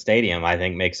 fans in the stadium, I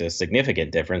think, makes a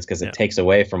significant difference because it takes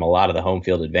away from a lot of the home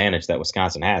field advantage that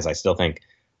Wisconsin has. I still think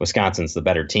Wisconsin's the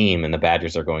better team and the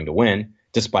Badgers are going to win,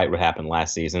 despite what happened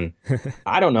last season.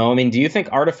 I don't know. I mean, do you think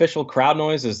artificial crowd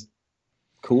noise is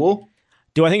cool?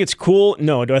 Do I think it's cool?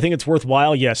 No. Do I think it's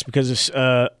worthwhile? Yes, because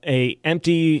a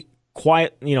empty,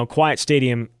 quiet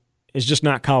stadium is just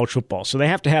not college football. So they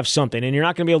have to have something, and you're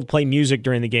not going to be able to play music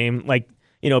during the game,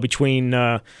 between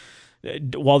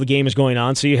while the game is going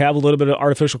on. So you have a little bit of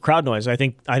artificial crowd noise. I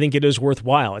think it is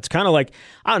worthwhile. It's kind of like,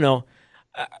 I don't know.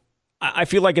 I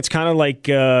feel like it's kind of like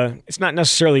it's not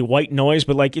necessarily white noise,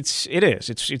 but like it is.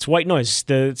 It's white noise.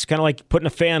 It's kind of like putting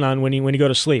a fan on when you go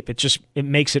to sleep. It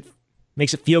makes it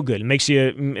feel good.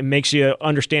 It makes you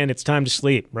understand it's time to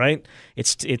sleep. Right?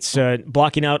 It's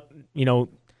blocking out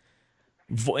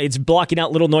it's blocking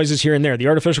out little noises here and there. The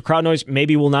artificial crowd noise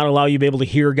maybe will not allow you to be able to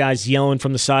hear guys yelling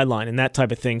from the sideline and that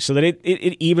type of thing. So that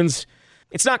it evens.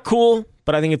 It's not cool,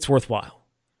 but I think it's worthwhile.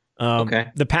 Okay.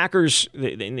 The Packers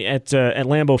at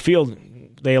Lambeau Field,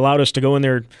 they allowed us to go in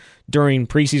there during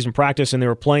preseason practice, and they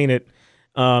were playing it.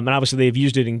 And obviously, they've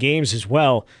used it in games as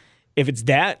well. If it's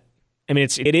that, I mean,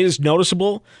 it is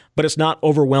noticeable, but it's not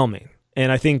overwhelming.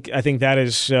 And I think that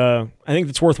is I think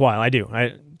that's worthwhile. I do.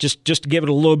 Just to give it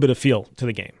a little bit of feel to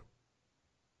the game.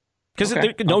 Because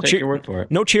I'll take your word for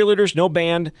it. No cheerleaders, no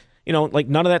band, like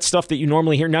none of that stuff that you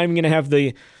normally hear. Not even going to have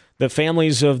the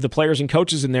families of the players and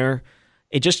coaches in there.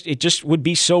 It just would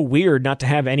be so weird not to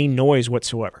have any noise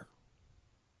whatsoever.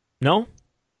 No?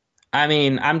 I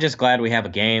mean, I'm just glad we have a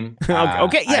game.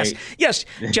 Okay, yes,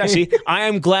 Jesse. I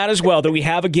am glad as well that we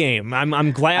have a game.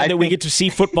 I'm glad that we get to see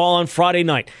football on Friday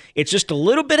night. It's just a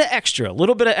little bit of extra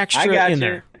in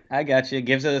there. I got you. It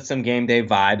gives it some game day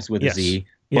vibes with a Z.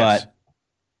 Yes.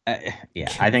 But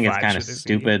I think it's kind of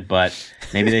stupid. But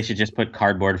maybe they should just put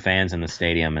cardboard fans in the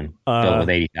stadium and fill it with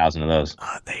 80,000 of those.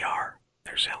 They are.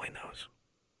 They're selling those.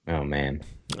 Oh man,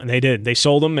 they did. They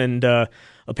sold them, and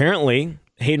apparently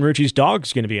Hayden Rucci's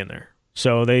dog's going to be in there.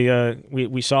 So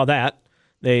we saw that.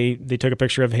 They took a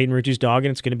picture of Hayden Rucci's dog,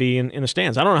 and it's going to be in the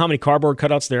stands. I don't know how many cardboard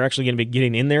cutouts they're actually going to be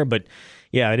getting in there, but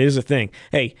yeah, it is a thing.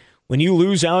 Hey, when you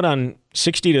lose out on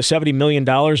 $60 to $70 million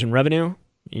in revenue,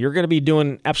 you're going to be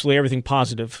doing absolutely everything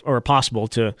positive or possible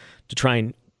to try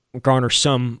and garner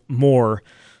some more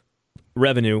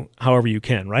revenue, however you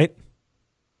can, right?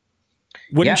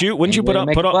 Wouldn't you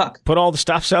put all the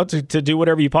stops out to do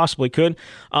whatever you possibly could?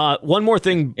 One more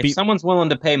thing. If someone's willing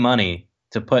to pay money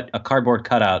to put a cardboard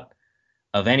cutout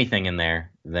of anything in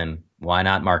there, then why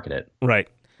not market it? Right.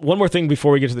 One more thing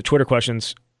before we get to the Twitter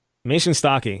questions. Mason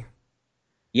Stokke.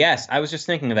 Yes, I was just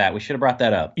thinking of that. We should have brought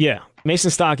that up. Yeah.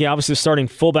 Mason Stokke, obviously starting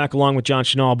fullback along with John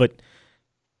Chenal, but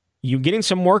you getting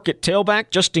some work at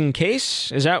tailback just in case?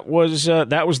 That was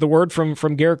the word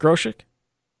from Garrett Groshek?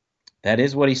 That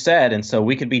is what he said, and so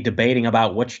we could be debating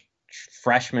about which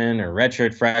freshman or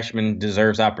redshirt freshman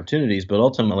deserves opportunities, but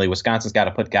ultimately Wisconsin's got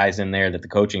to put guys in there that the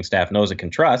coaching staff knows it can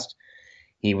trust.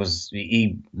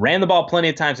 he ran the ball plenty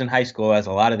of times in high school, as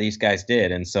a lot of these guys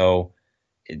did. And so,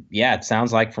 it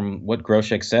sounds like from what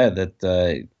Groshek said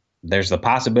that there's the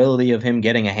possibility of him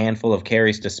getting a handful of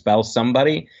carries to spell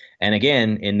somebody. And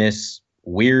again, in this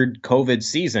weird COVID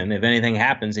season, if anything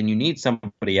happens and you need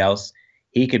somebody else,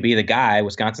 he could be the guy.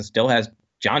 Wisconsin still has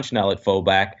John Schnell at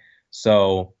fullback.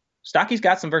 So Stocky's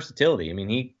got some versatility. I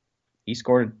mean, he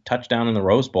scored a touchdown in the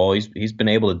Rose Bowl. He's been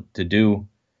able to do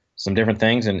some different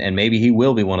things, and maybe he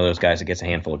will be one of those guys that gets a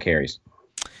handful of carries.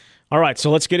 All right, so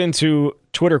let's get into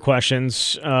Twitter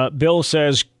questions. Bill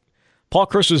says, Paul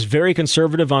Chryst was very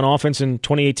conservative on offense in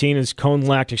 2018 as Cohn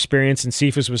lacked experience and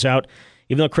Cephas was out.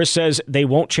 Even though Chryst says they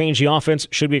won't change the offense,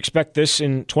 should we expect this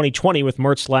in 2020 with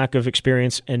Mertz's lack of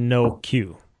experience and no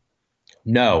Q?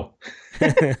 No.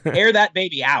 Air that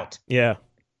baby out. Yeah.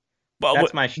 Well,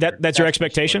 that's my that's your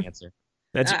expectation?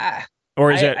 That's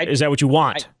or is that what you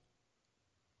want?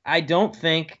 I don't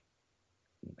think.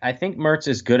 I think Mertz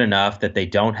is good enough that they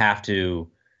don't have to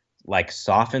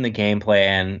soften the game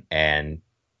plan and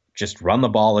just run the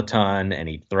ball a ton and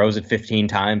he throws it 15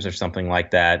 times or something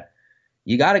like that.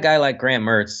 You got a guy like Graham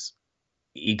Mertz,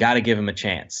 you got to give him a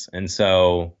chance. And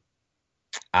so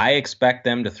I expect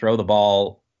them to throw the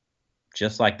ball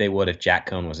just like they would if Jack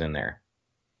Cohn was in there.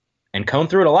 And Cohn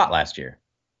threw it a lot last year.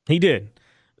 He did.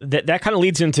 That kind of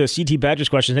leads into CT Badger's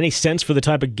questions. Any sense for the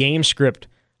type of game script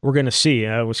we're going to see?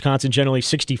 Wisconsin generally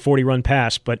 60-40 run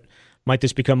pass, but might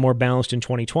this become more balanced in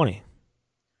 2020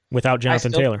 without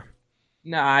Jonathan Taylor?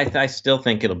 No, I still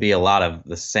think it'll be a lot of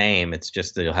the same. It's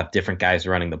just that you'll have different guys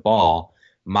running the ball.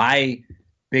 My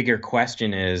bigger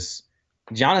question is,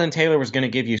 Jonathan Taylor was going to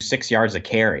give you 6 yards a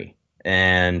carry.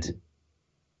 And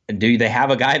do they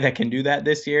have a guy that can do that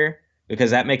this year?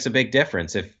 Because that makes a big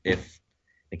difference. If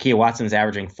Nakia Watson's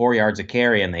averaging 4 yards a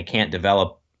carry and they can't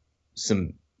develop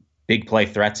some big play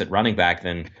threats at running back,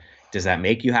 then does that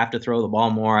make you have to throw the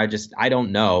ball more? I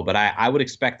don't know. But I would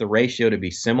expect the ratio to be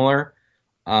similar.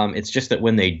 It's just that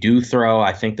when they do throw,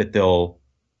 I think that they'll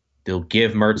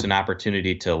give Mertz an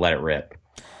opportunity to let it rip.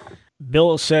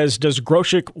 Bill says, does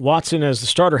Groshek Watson as the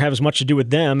starter have as much to do with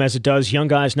them as it does young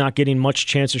guys not getting much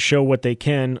chance to show what they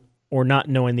can or not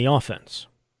knowing the offense?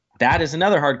 That is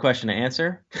another hard question to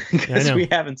answer because we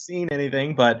haven't seen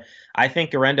anything. But I think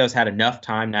Guarendo's had enough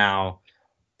time now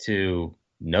to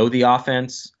know the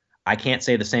offense. I can't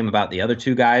say the same about the other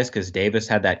two guys because Davis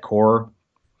had that core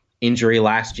injury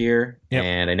last year,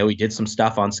 and I know he did some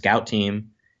stuff on scout team,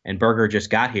 and Berger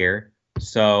just got here.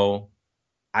 So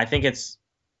I think it's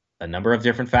a number of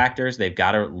different factors. They've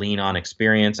got to lean on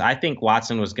experience. I think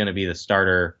Watson was going to be the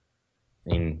starter,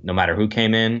 no matter who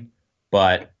came in,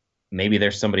 but maybe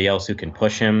there's somebody else who can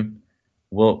push him.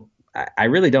 Well, I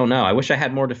really don't know. I wish I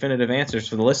had more definitive answers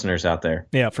for the listeners out there.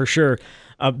 Yeah, for sure.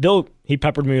 Bill, he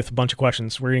peppered me with a bunch of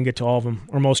questions. We're going to get to all of them,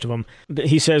 or most of them.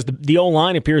 He says the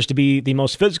O-line appears to be the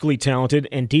most physically talented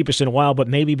and deepest in a while, but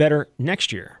maybe better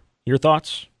next year. Your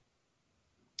thoughts?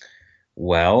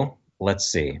 Well, let's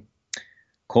see.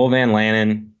 Cole Van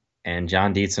Lanen and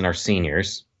John Dietzen are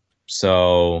seniors.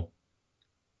 So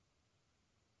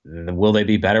will they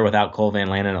be better without Cole Van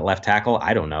Lanen at left tackle?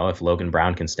 I don't know. If Logan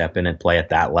Brown can step in and play at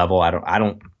that level,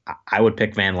 I would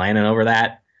pick Van Lanen over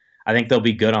that. I think they'll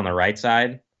be good on the right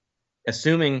side,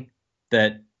 assuming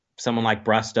that someone like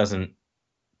Bruss doesn't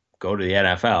go to the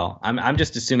NFL. I'm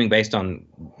just assuming based on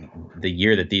the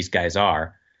year that these guys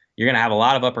are, you're going to have a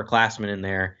lot of upperclassmen in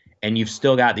there, and you've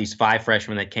still got these 5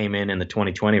 freshmen that came in the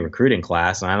 2020 recruiting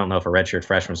class, and I don't know if a redshirt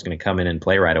freshman is going to come in and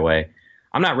play right away.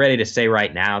 I'm not ready to say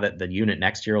right now that the unit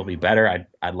next year will be better.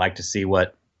 I'd like to see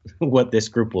what this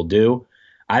group will do.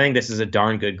 I think this is a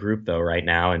darn good group, though, right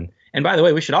now. And by the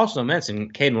way, we should also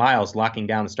mention Caden Lyles locking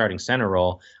down the starting center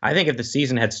role. I think if the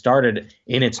season had started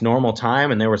in its normal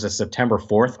time and there was a September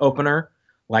 4th opener,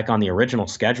 like on the original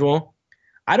schedule,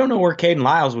 I don't know where Caden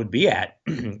Lyles would be at,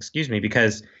 excuse me,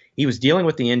 because he was dealing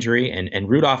with the injury, and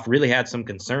Rudolph really had some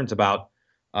concerns about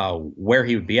where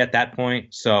he would be at that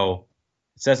point. So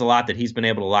it says a lot that he's been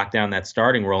able to lock down that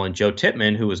starting role. And Joe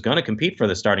Tippmann, who was going to compete for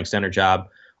the starting center job,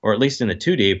 or at least in the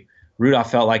 2-deep,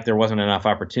 Rudolph felt like there wasn't enough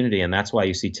opportunity, and that's why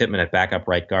you see Tippmann at backup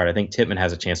right guard. I think Tippmann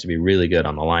has a chance to be really good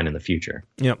on the line in the future.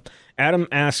 Yep. Adam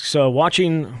asks,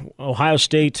 watching Ohio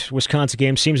State-Wisconsin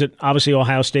game, seems that obviously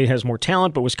Ohio State has more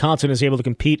talent, but Wisconsin is able to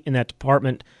compete in that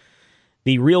department.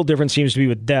 The real difference seems to be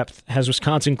with depth. Has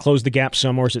Wisconsin closed the gap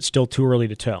some, or is it still too early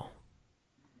to tell?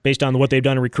 Based on what they've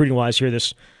done recruiting-wise here, the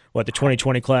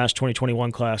 2020 class,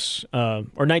 2021 class,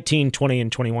 or 19, 20,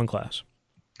 and 21 class?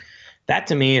 That,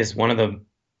 to me, is one of the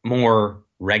more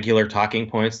regular talking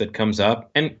points that comes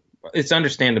up, and it's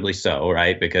understandably so,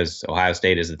 right? Because Ohio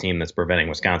State is the team that's preventing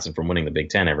Wisconsin from winning the Big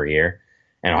Ten every year,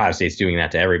 and Ohio State's doing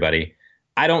that to everybody.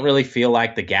 I don't really feel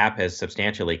like the gap has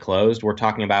substantially closed. We're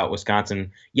talking about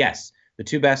Wisconsin. Yes, the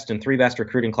 2 best and 3 best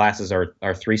recruiting classes are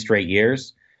 3 straight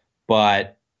years,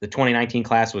 but the 2019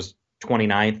 class was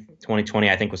 29th, 2020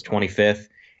 I think was 25th,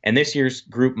 and this year's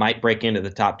group might break into the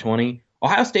top 20.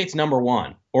 Ohio State's number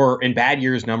 1, or in bad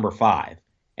years, number 5.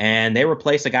 And they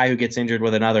replace a guy who gets injured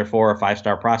with another 4 or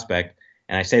 5-star prospect.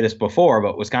 And I say this before,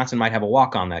 but Wisconsin might have a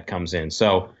walk-on that comes in.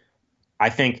 So I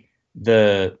think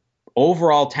the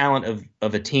overall talent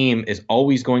of a team is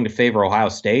always going to favor Ohio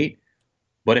State.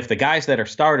 But if the guys that are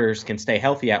starters can stay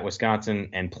healthy at Wisconsin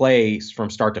and play from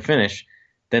start to finish,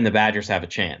 then the Badgers have a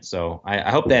chance. So I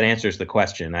hope that answers the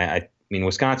question. I mean,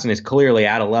 Wisconsin is clearly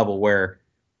at a level where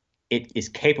it is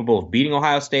capable of beating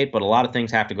Ohio State, but a lot of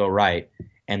things have to go right.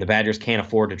 And the Badgers can't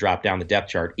afford to drop down the depth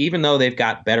chart, even though they've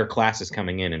got better classes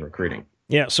coming in recruiting.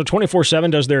 Yeah, so 24/7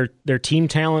 does their team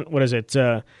talent, what is it,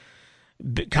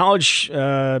 college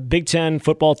Big Ten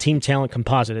football team talent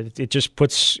composite. It just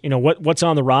puts, what's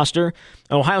on the roster.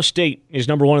 Ohio State is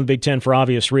number 1 in the Big Ten for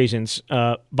obvious reasons,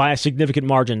 by a significant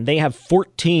margin. They have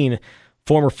 14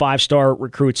 former 5-star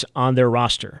recruits on their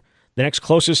roster. The next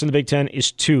closest in the Big Ten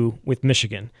is 2 with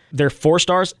Michigan. They're 4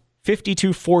 stars,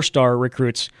 52 4-star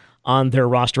recruits on their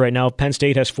roster right now. Penn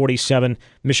State has 47,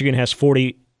 Michigan has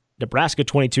 40, Nebraska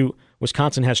 22,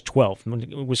 Wisconsin has 12.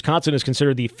 Wisconsin is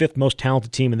considered the 5th most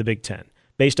talented team in the Big Ten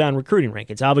based on recruiting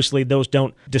rankings. Obviously, those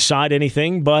don't decide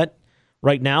anything, but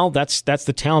right now that's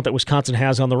the talent that Wisconsin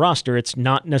has on the roster. It's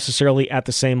not necessarily at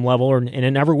the same level, and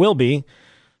it never will be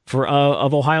for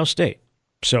of Ohio State.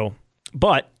 So,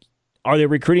 but are they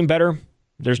recruiting better?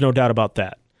 There's no doubt about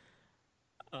that.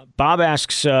 Bob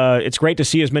asks, it's great to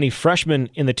see as many freshmen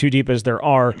in the 2 deep as there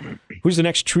are. Who's the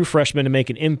next true freshman to make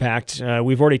an impact?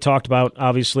 We've already talked about,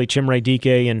 obviously, Chimere Dike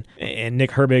and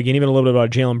Nick Herbig, and even a little bit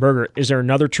about Jalen Berger. Is there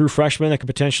another true freshman that could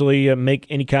potentially make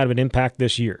any kind of an impact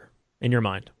this year, in your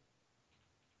mind?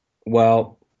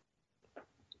 Well,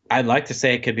 I'd like to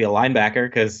say it could be a linebacker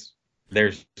because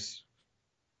there's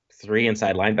 3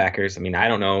 inside linebackers. I mean, I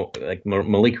don't know, like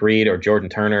Malik Reed or Jordan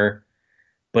Turner,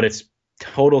 but it's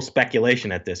total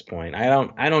speculation at this point. I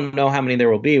don't know how many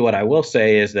there will be. What I will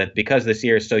say is that because this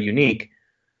year is so unique,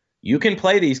 you can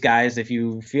play these guys if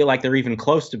you feel like they're even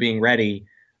close to being ready,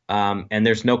 and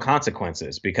there's no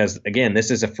consequences because, again,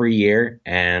 this is a free year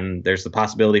and there's the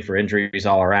possibility for injuries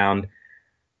all around.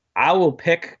 I'll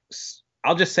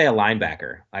just say a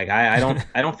linebacker. Like I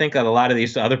don't think that a lot of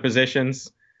these other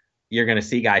positions you're going to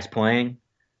see guys playing.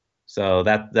 So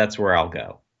that's where I'll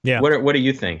go. Yeah. What do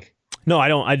you think? No,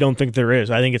 I don't think there is.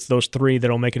 I think it's those 3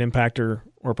 that'll make an impact, or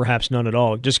perhaps none at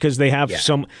all. Just because they have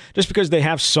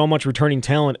so much returning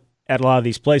talent at a lot of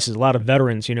these places, a lot of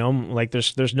veterans. Like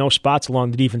there's no spots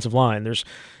along the defensive line. There's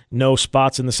no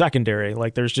spots in the secondary.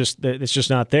 Like it's just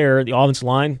not there. The offensive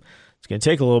line, it's going to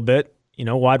take a little bit.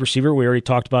 Wide receiver, we already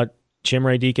talked about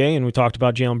Chimere Dike, and we talked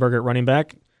about Jalen Berger at running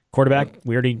back. Quarterback,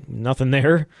 we already nothing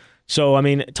there. So, I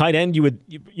mean, tight end,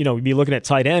 you'd be looking at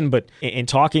tight end, but in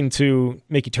talking to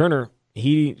Mickey Turner,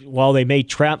 while they may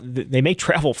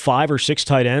travel 5 or 6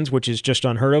 tight ends, which is just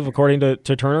unheard of according to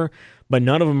Turner, but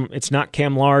none of them. It's not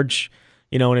Cam Large,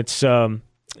 and it's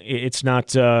not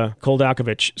Cole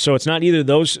Dalkovich. So it's not either of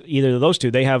those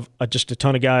 2. They have just a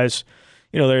ton of guys.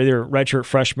 They're either redshirt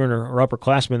freshmen or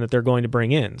upperclassmen that they're going to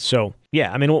bring in. So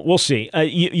yeah, I mean, we'll see.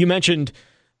 You mentioned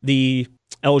the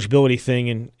eligibility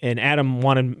thing, and Adam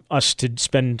wanted us to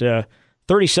spend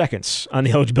 30 seconds on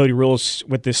the eligibility rules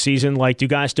with this season. Like, do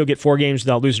guys still get 4 games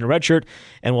without losing a red shirt?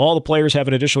 And will all the players have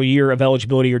an additional year of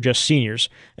eligibility or just seniors?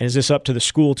 And is this up to the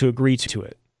school to agree to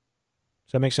it?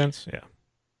 Does that make sense?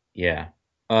 Yeah.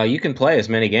 Yeah. You can play as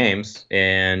many games,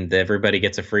 and everybody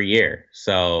gets a free year.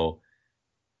 So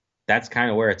that's kind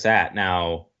of where it's at.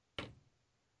 Now,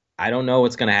 I don't know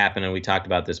what's going to happen, and we talked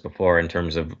about this before in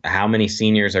terms of how many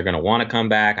seniors are going to want to come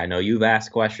back. I know you've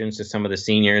asked questions to some of the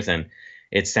seniors, and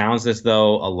it sounds as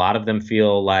though a lot of them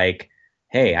feel like,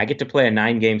 hey, I get to play a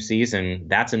 9-game season.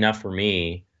 That's enough for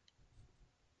me,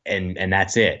 and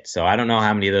that's it. So I don't know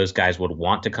how many of those guys would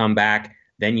want to come back.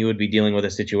 Then you would be dealing with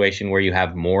a situation where you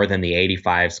have more than the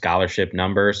 85 scholarship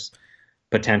numbers,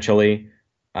 potentially.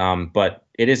 But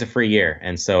it is a free year.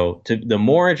 And so the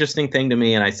more interesting thing to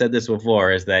me, and I said this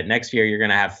before, is that next year you're going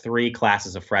to have 3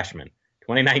 classes of freshmen,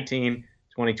 2019,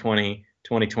 2020,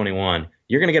 2021.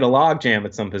 You're going to get a logjam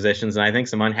at some positions, and I think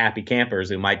some unhappy campers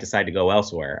who might decide to go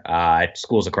elsewhere at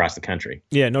schools across the country.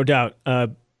 Yeah, no doubt.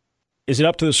 Is it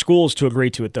up to the schools to agree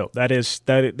to it, though? That is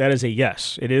a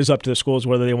yes. It is up to the schools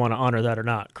whether they want to honor that or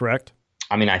not, correct?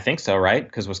 I mean, I think so, right?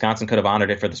 Because Wisconsin could have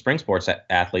honored it for the spring sports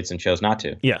athletes and chose not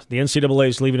to. Yeah, the NCAA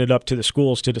is leaving it up to the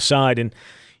schools to decide. And,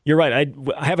 you're right.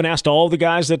 I haven't asked all the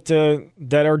guys that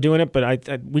are doing it,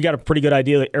 but we got a pretty good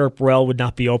idea that Eric Burrell would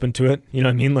not be open to it. You know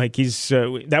what I mean? Like he's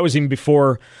that was even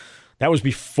before. That was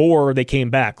before they came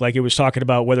back. Like it was talking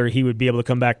about whether he would be able to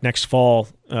come back next fall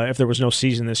if there was no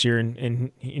season this year,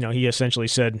 and he essentially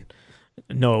said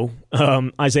no.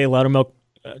 Isaiah Loudermilk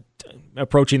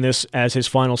approaching this as his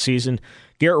final season.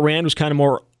 Garrett Rand was kind of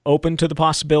more open to the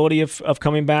possibility of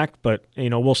coming back, but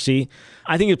we'll see.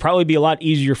 I think it'd probably be a lot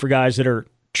easier for guys that are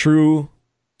true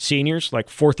seniors, like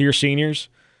fourth-year seniors,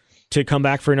 to come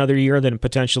back for another year than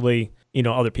potentially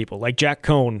other people. Like Jack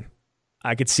Cohn,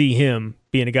 I could see him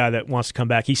being a guy that wants to come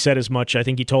back. He said as much. I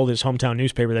think he told his hometown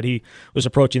newspaper that he was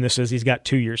approaching this as he's got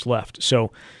 2 years left.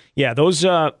 So, yeah, those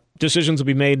decisions will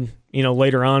be made,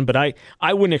 later on. But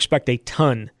I wouldn't expect a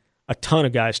ton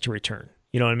of guys to return.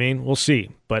 You know what I mean? We'll see.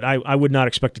 But I would not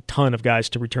expect a ton of guys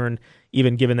to return,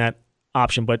 even given that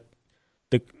option. But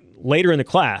the later in the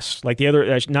class, like the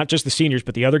other, not just the seniors,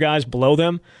 but the other guys below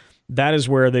them, that is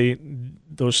where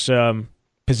those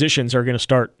positions are going to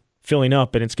start filling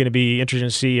up, and it's going to be interesting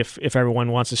to see if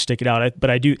everyone wants to stick it out.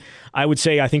 But I would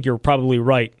say I think you're probably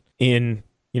right in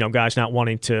guys not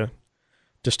wanting to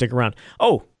stick around.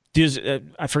 Oh,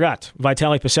 I forgot.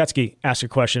 Vitaly Pasetsky asked a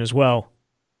question as well.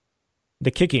 The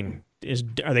kicking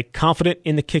are they confident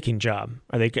in the kicking job?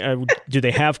 Are they do they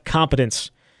have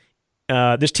competence?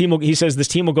 He says this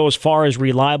team will go as far as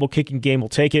reliable kicking game will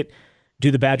take it. Do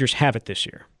the Badgers have it this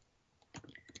year?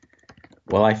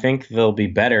 Well, I think they'll be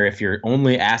better if you're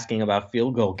only asking about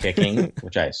field goal kicking,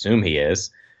 which I assume he is.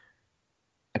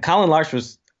 Colin Larsh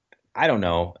was, I don't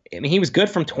know. I mean, he was good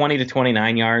from 20 to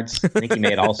 29 yards. I think he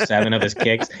made all 7 of his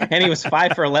kicks. And he was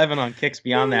 5 for 11 on kicks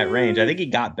beyond that range. I think he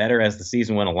got better as the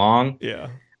season went along. Yeah.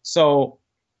 So,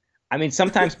 I mean,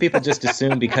 sometimes people just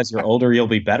assume because you're older, you'll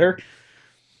be better.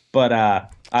 But I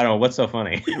don't know. What's so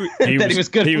funny? He was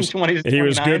good from 20 to 29. He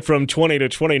was good from 20 to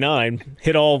 29.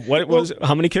 Hit all,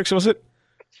 how many kicks was it?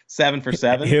 7 for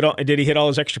 7. Did he hit all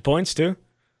his extra points too?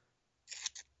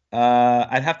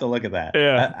 I'd have to look at that.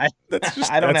 Yeah,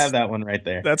 I don't have that one right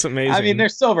there. That's amazing. I mean,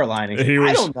 there's silver linings.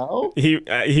 I don't know.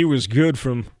 He was good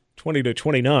from 20 to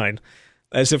 29.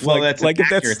 As if that's an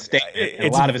accurate statement. A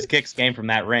lot of his kicks came from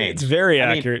that range. It's very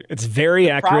accurate. It's very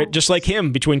accurate. Just like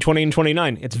him between 20 and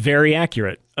 29. It's very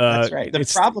accurate. That's right. The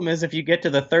problem is if you get to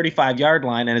the 35-yard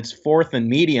line and it's 4th and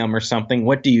medium or something,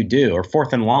 what do you do? Or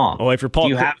 4th and long? Well, if you're Paul,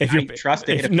 do you trust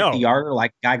to hit a 50-yarder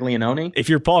like Gaglianone? If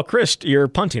you're Paul Christ, you're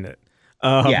punting it.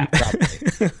 Yeah,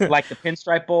 probably. Like the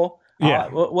Pinstripe Bowl. Yeah.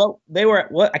 Well, they were.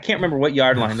 I can't remember what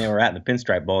yard line they were at in the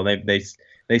Pinstripe Bowl. They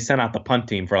sent out the punt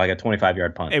team for like a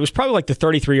 25-yard punt. It was probably like the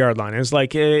 33-yard line. It was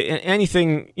like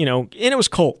anything, and it was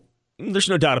cold. There's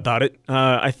no doubt about it.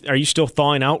 Are you still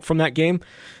thawing out from that game?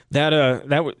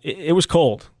 It was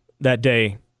cold that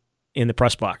day in the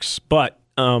press box. But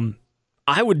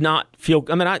I would not feel.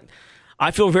 I mean,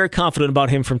 I feel very confident about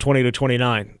him from 20 to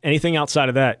 29. Anything outside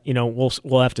of that,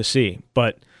 we'll have to see.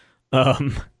 But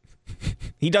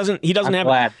he does not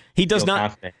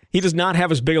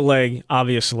have as big a leg,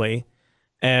 obviously,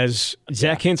 as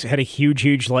Zach Hintz had a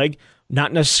huge leg.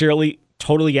 Not necessarily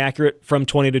totally accurate from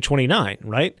 20 to 29,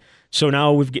 right? So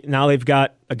now they've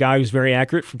got a guy who's very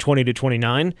accurate from 20 to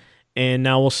 29, and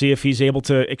now we'll see if he's able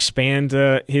to expand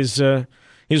his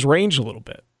range a little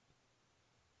bit.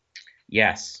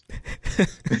 Yes.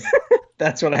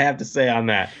 That's what I have to say on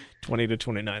that. 20 to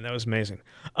 29. That was amazing.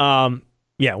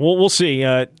 Yeah, we'll see.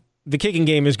 The kicking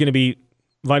game is going to be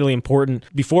vitally important.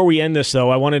 Before we end this,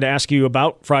 though, I wanted to ask you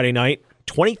about Friday night.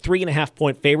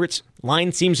 23.5-point favorites.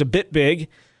 Line seems a bit big,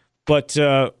 but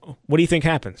what do you think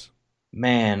happens?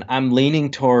 Man, I'm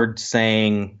leaning toward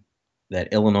saying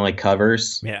that Illinois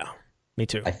covers. Yeah, me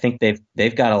too. I think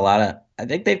they've got a lot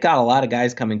of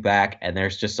guys coming back, and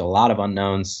there's just a lot of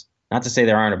unknowns. Not to say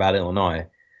there aren't about Illinois,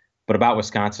 but about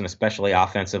Wisconsin, especially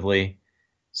offensively.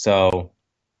 So,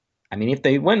 I mean, if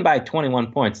they win by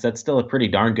 21 points, that's still a pretty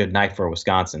darn good night for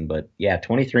Wisconsin. But yeah,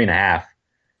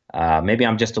 23.5. Maybe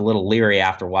I'm just a little leery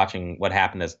after watching what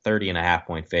happened as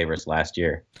 30.5-point favorites last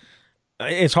year.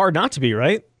 It's hard not to be,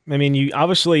 right? I mean,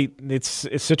 obviously it's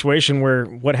a situation where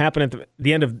what happened at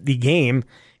the end of the game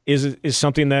is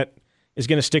something that is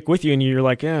going to stick with you, and you're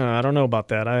like, yeah, I don't know about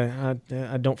that.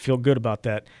 I don't feel good about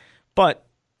that. But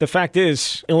the fact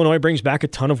is, Illinois brings back a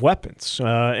ton of weapons,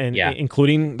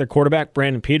 including their quarterback,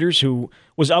 Brandon Peters, who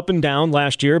was up and down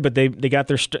last year, but they got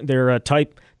their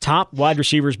top wide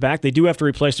receivers back. They do have to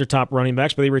replace their top running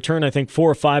backs, but they return, I think,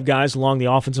 4 or 5 guys along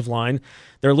the offensive line.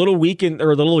 They're a little weak,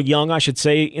 or a little young, I should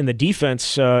say, in the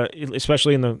defense,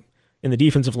 especially in the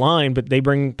defensive line, but they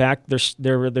bring back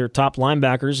their top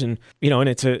linebackers, and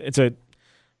it's a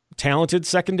talented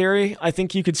secondary, I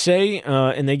think you could say,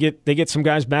 and they get some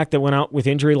guys back that went out with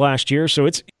injury last year. So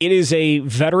it is a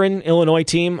veteran Illinois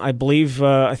team. I believe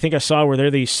I think I saw where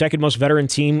they're the second most veteran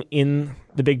team in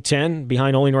the Big Ten,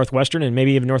 behind only Northwestern, and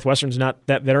maybe even Northwestern's not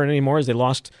that veteran anymore as they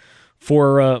lost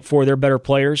four their better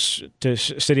players to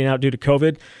sitting out due to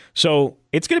COVID. So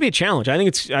it's going to be a challenge. I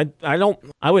think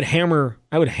I would hammer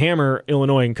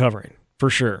Illinois in covering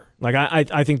for sure. Like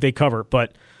I think they cover,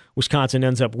 but Wisconsin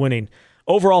ends up winning.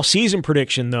 Overall season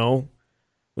prediction, though,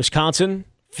 Wisconsin,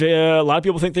 a lot of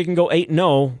people think they can go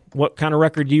 8-0. What kind of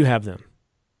record do you have them?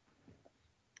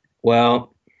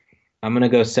 Well, I'm going to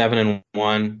go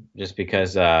 7-1 just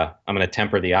because I'm going to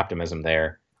temper the optimism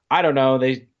there. I don't know.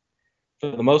 They, for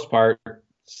the most part,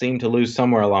 seem to lose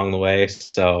somewhere along the way.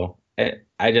 So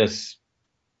I'll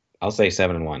say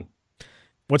 7-1.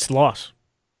 What's the loss?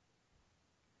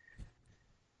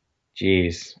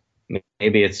 Geez,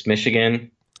 maybe it's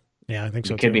Michigan. Yeah, I think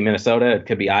so. It could be Minnesota. It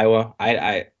could be Iowa.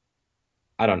 I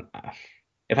don't.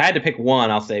 If I had to pick one,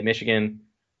 I'll say Michigan.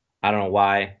 I don't know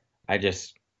why. I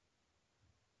don't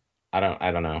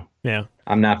know. Yeah.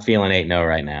 I'm not feeling 8-0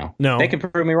 right now. No. They could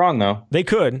prove me wrong though. They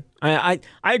could. I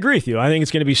agree with you. I think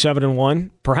it's going to be 7-1,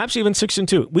 perhaps even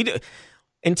 6-2.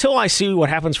 Until I see what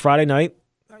happens Friday night.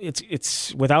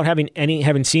 It's without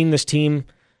having seen this team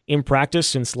in practice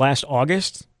since last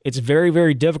August. It's very,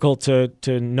 very difficult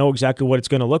to know exactly what it's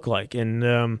going to look like, and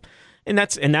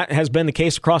that has been the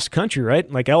case across the country, right?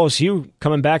 Like LSU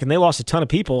coming back, and they lost a ton of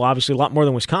people, obviously a lot more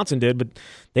than Wisconsin did, but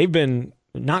they've been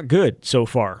not good so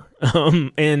far,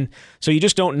 and so you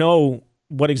just don't know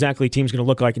what exactly a team's going to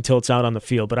look like until it's out on the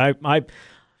field. But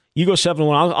you go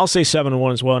 7-1, I'll say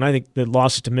 7-1 as well, and I think the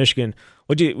losses to Michigan.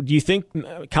 Do you think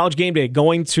College Game Day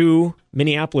going to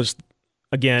Minneapolis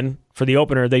again for the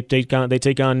opener? They take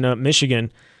on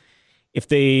Michigan. If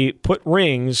they put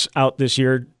rings out this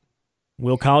year,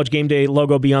 will College Game Day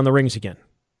logo be on the rings again?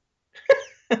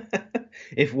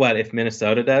 If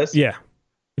Minnesota does? Yeah.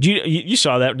 You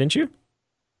saw that, didn't you?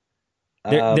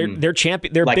 They're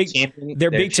champion. They're like big. Champions,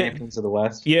 they're big champions of the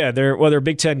West. Yeah, they're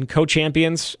Big Ten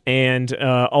co-champions and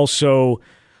also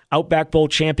Outback Bowl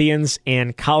champions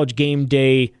and College Game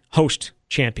Day host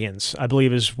champions. I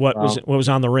believe is what was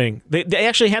on the ring. They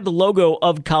actually had the logo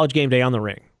of College Game Day on the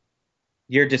ring.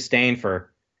 Your disdain for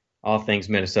all things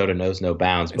Minnesota knows no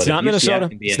bounds. But it's not Minnesota.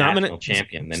 Can be a national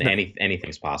champion, then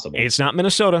anything's possible. It's not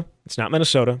Minnesota. It's not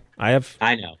Minnesota. I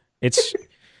know.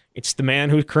 It's the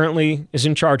man who currently is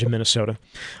in charge of Minnesota.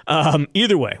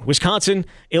 Either way, Wisconsin,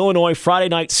 Illinois, Friday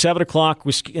night, 7 o'clock.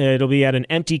 It'll be at an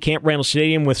empty Camp Randall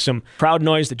Stadium with some crowd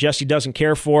noise that Jesse doesn't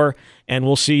care for, and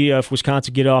we'll see if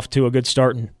Wisconsin get off to a good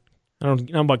start. And I don't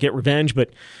know about get revenge, but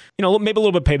maybe a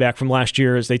little bit of payback from last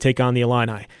year as they take on the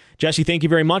Illini. Jesse, thank you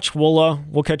very much.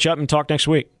 We'll catch up and talk next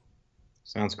week.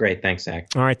 Sounds great. Thanks, Zach.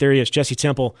 All right, there he is, Jesse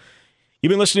Temple. You've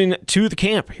been listening to The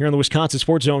Camp here on the Wisconsin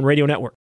Sports Zone Radio Network.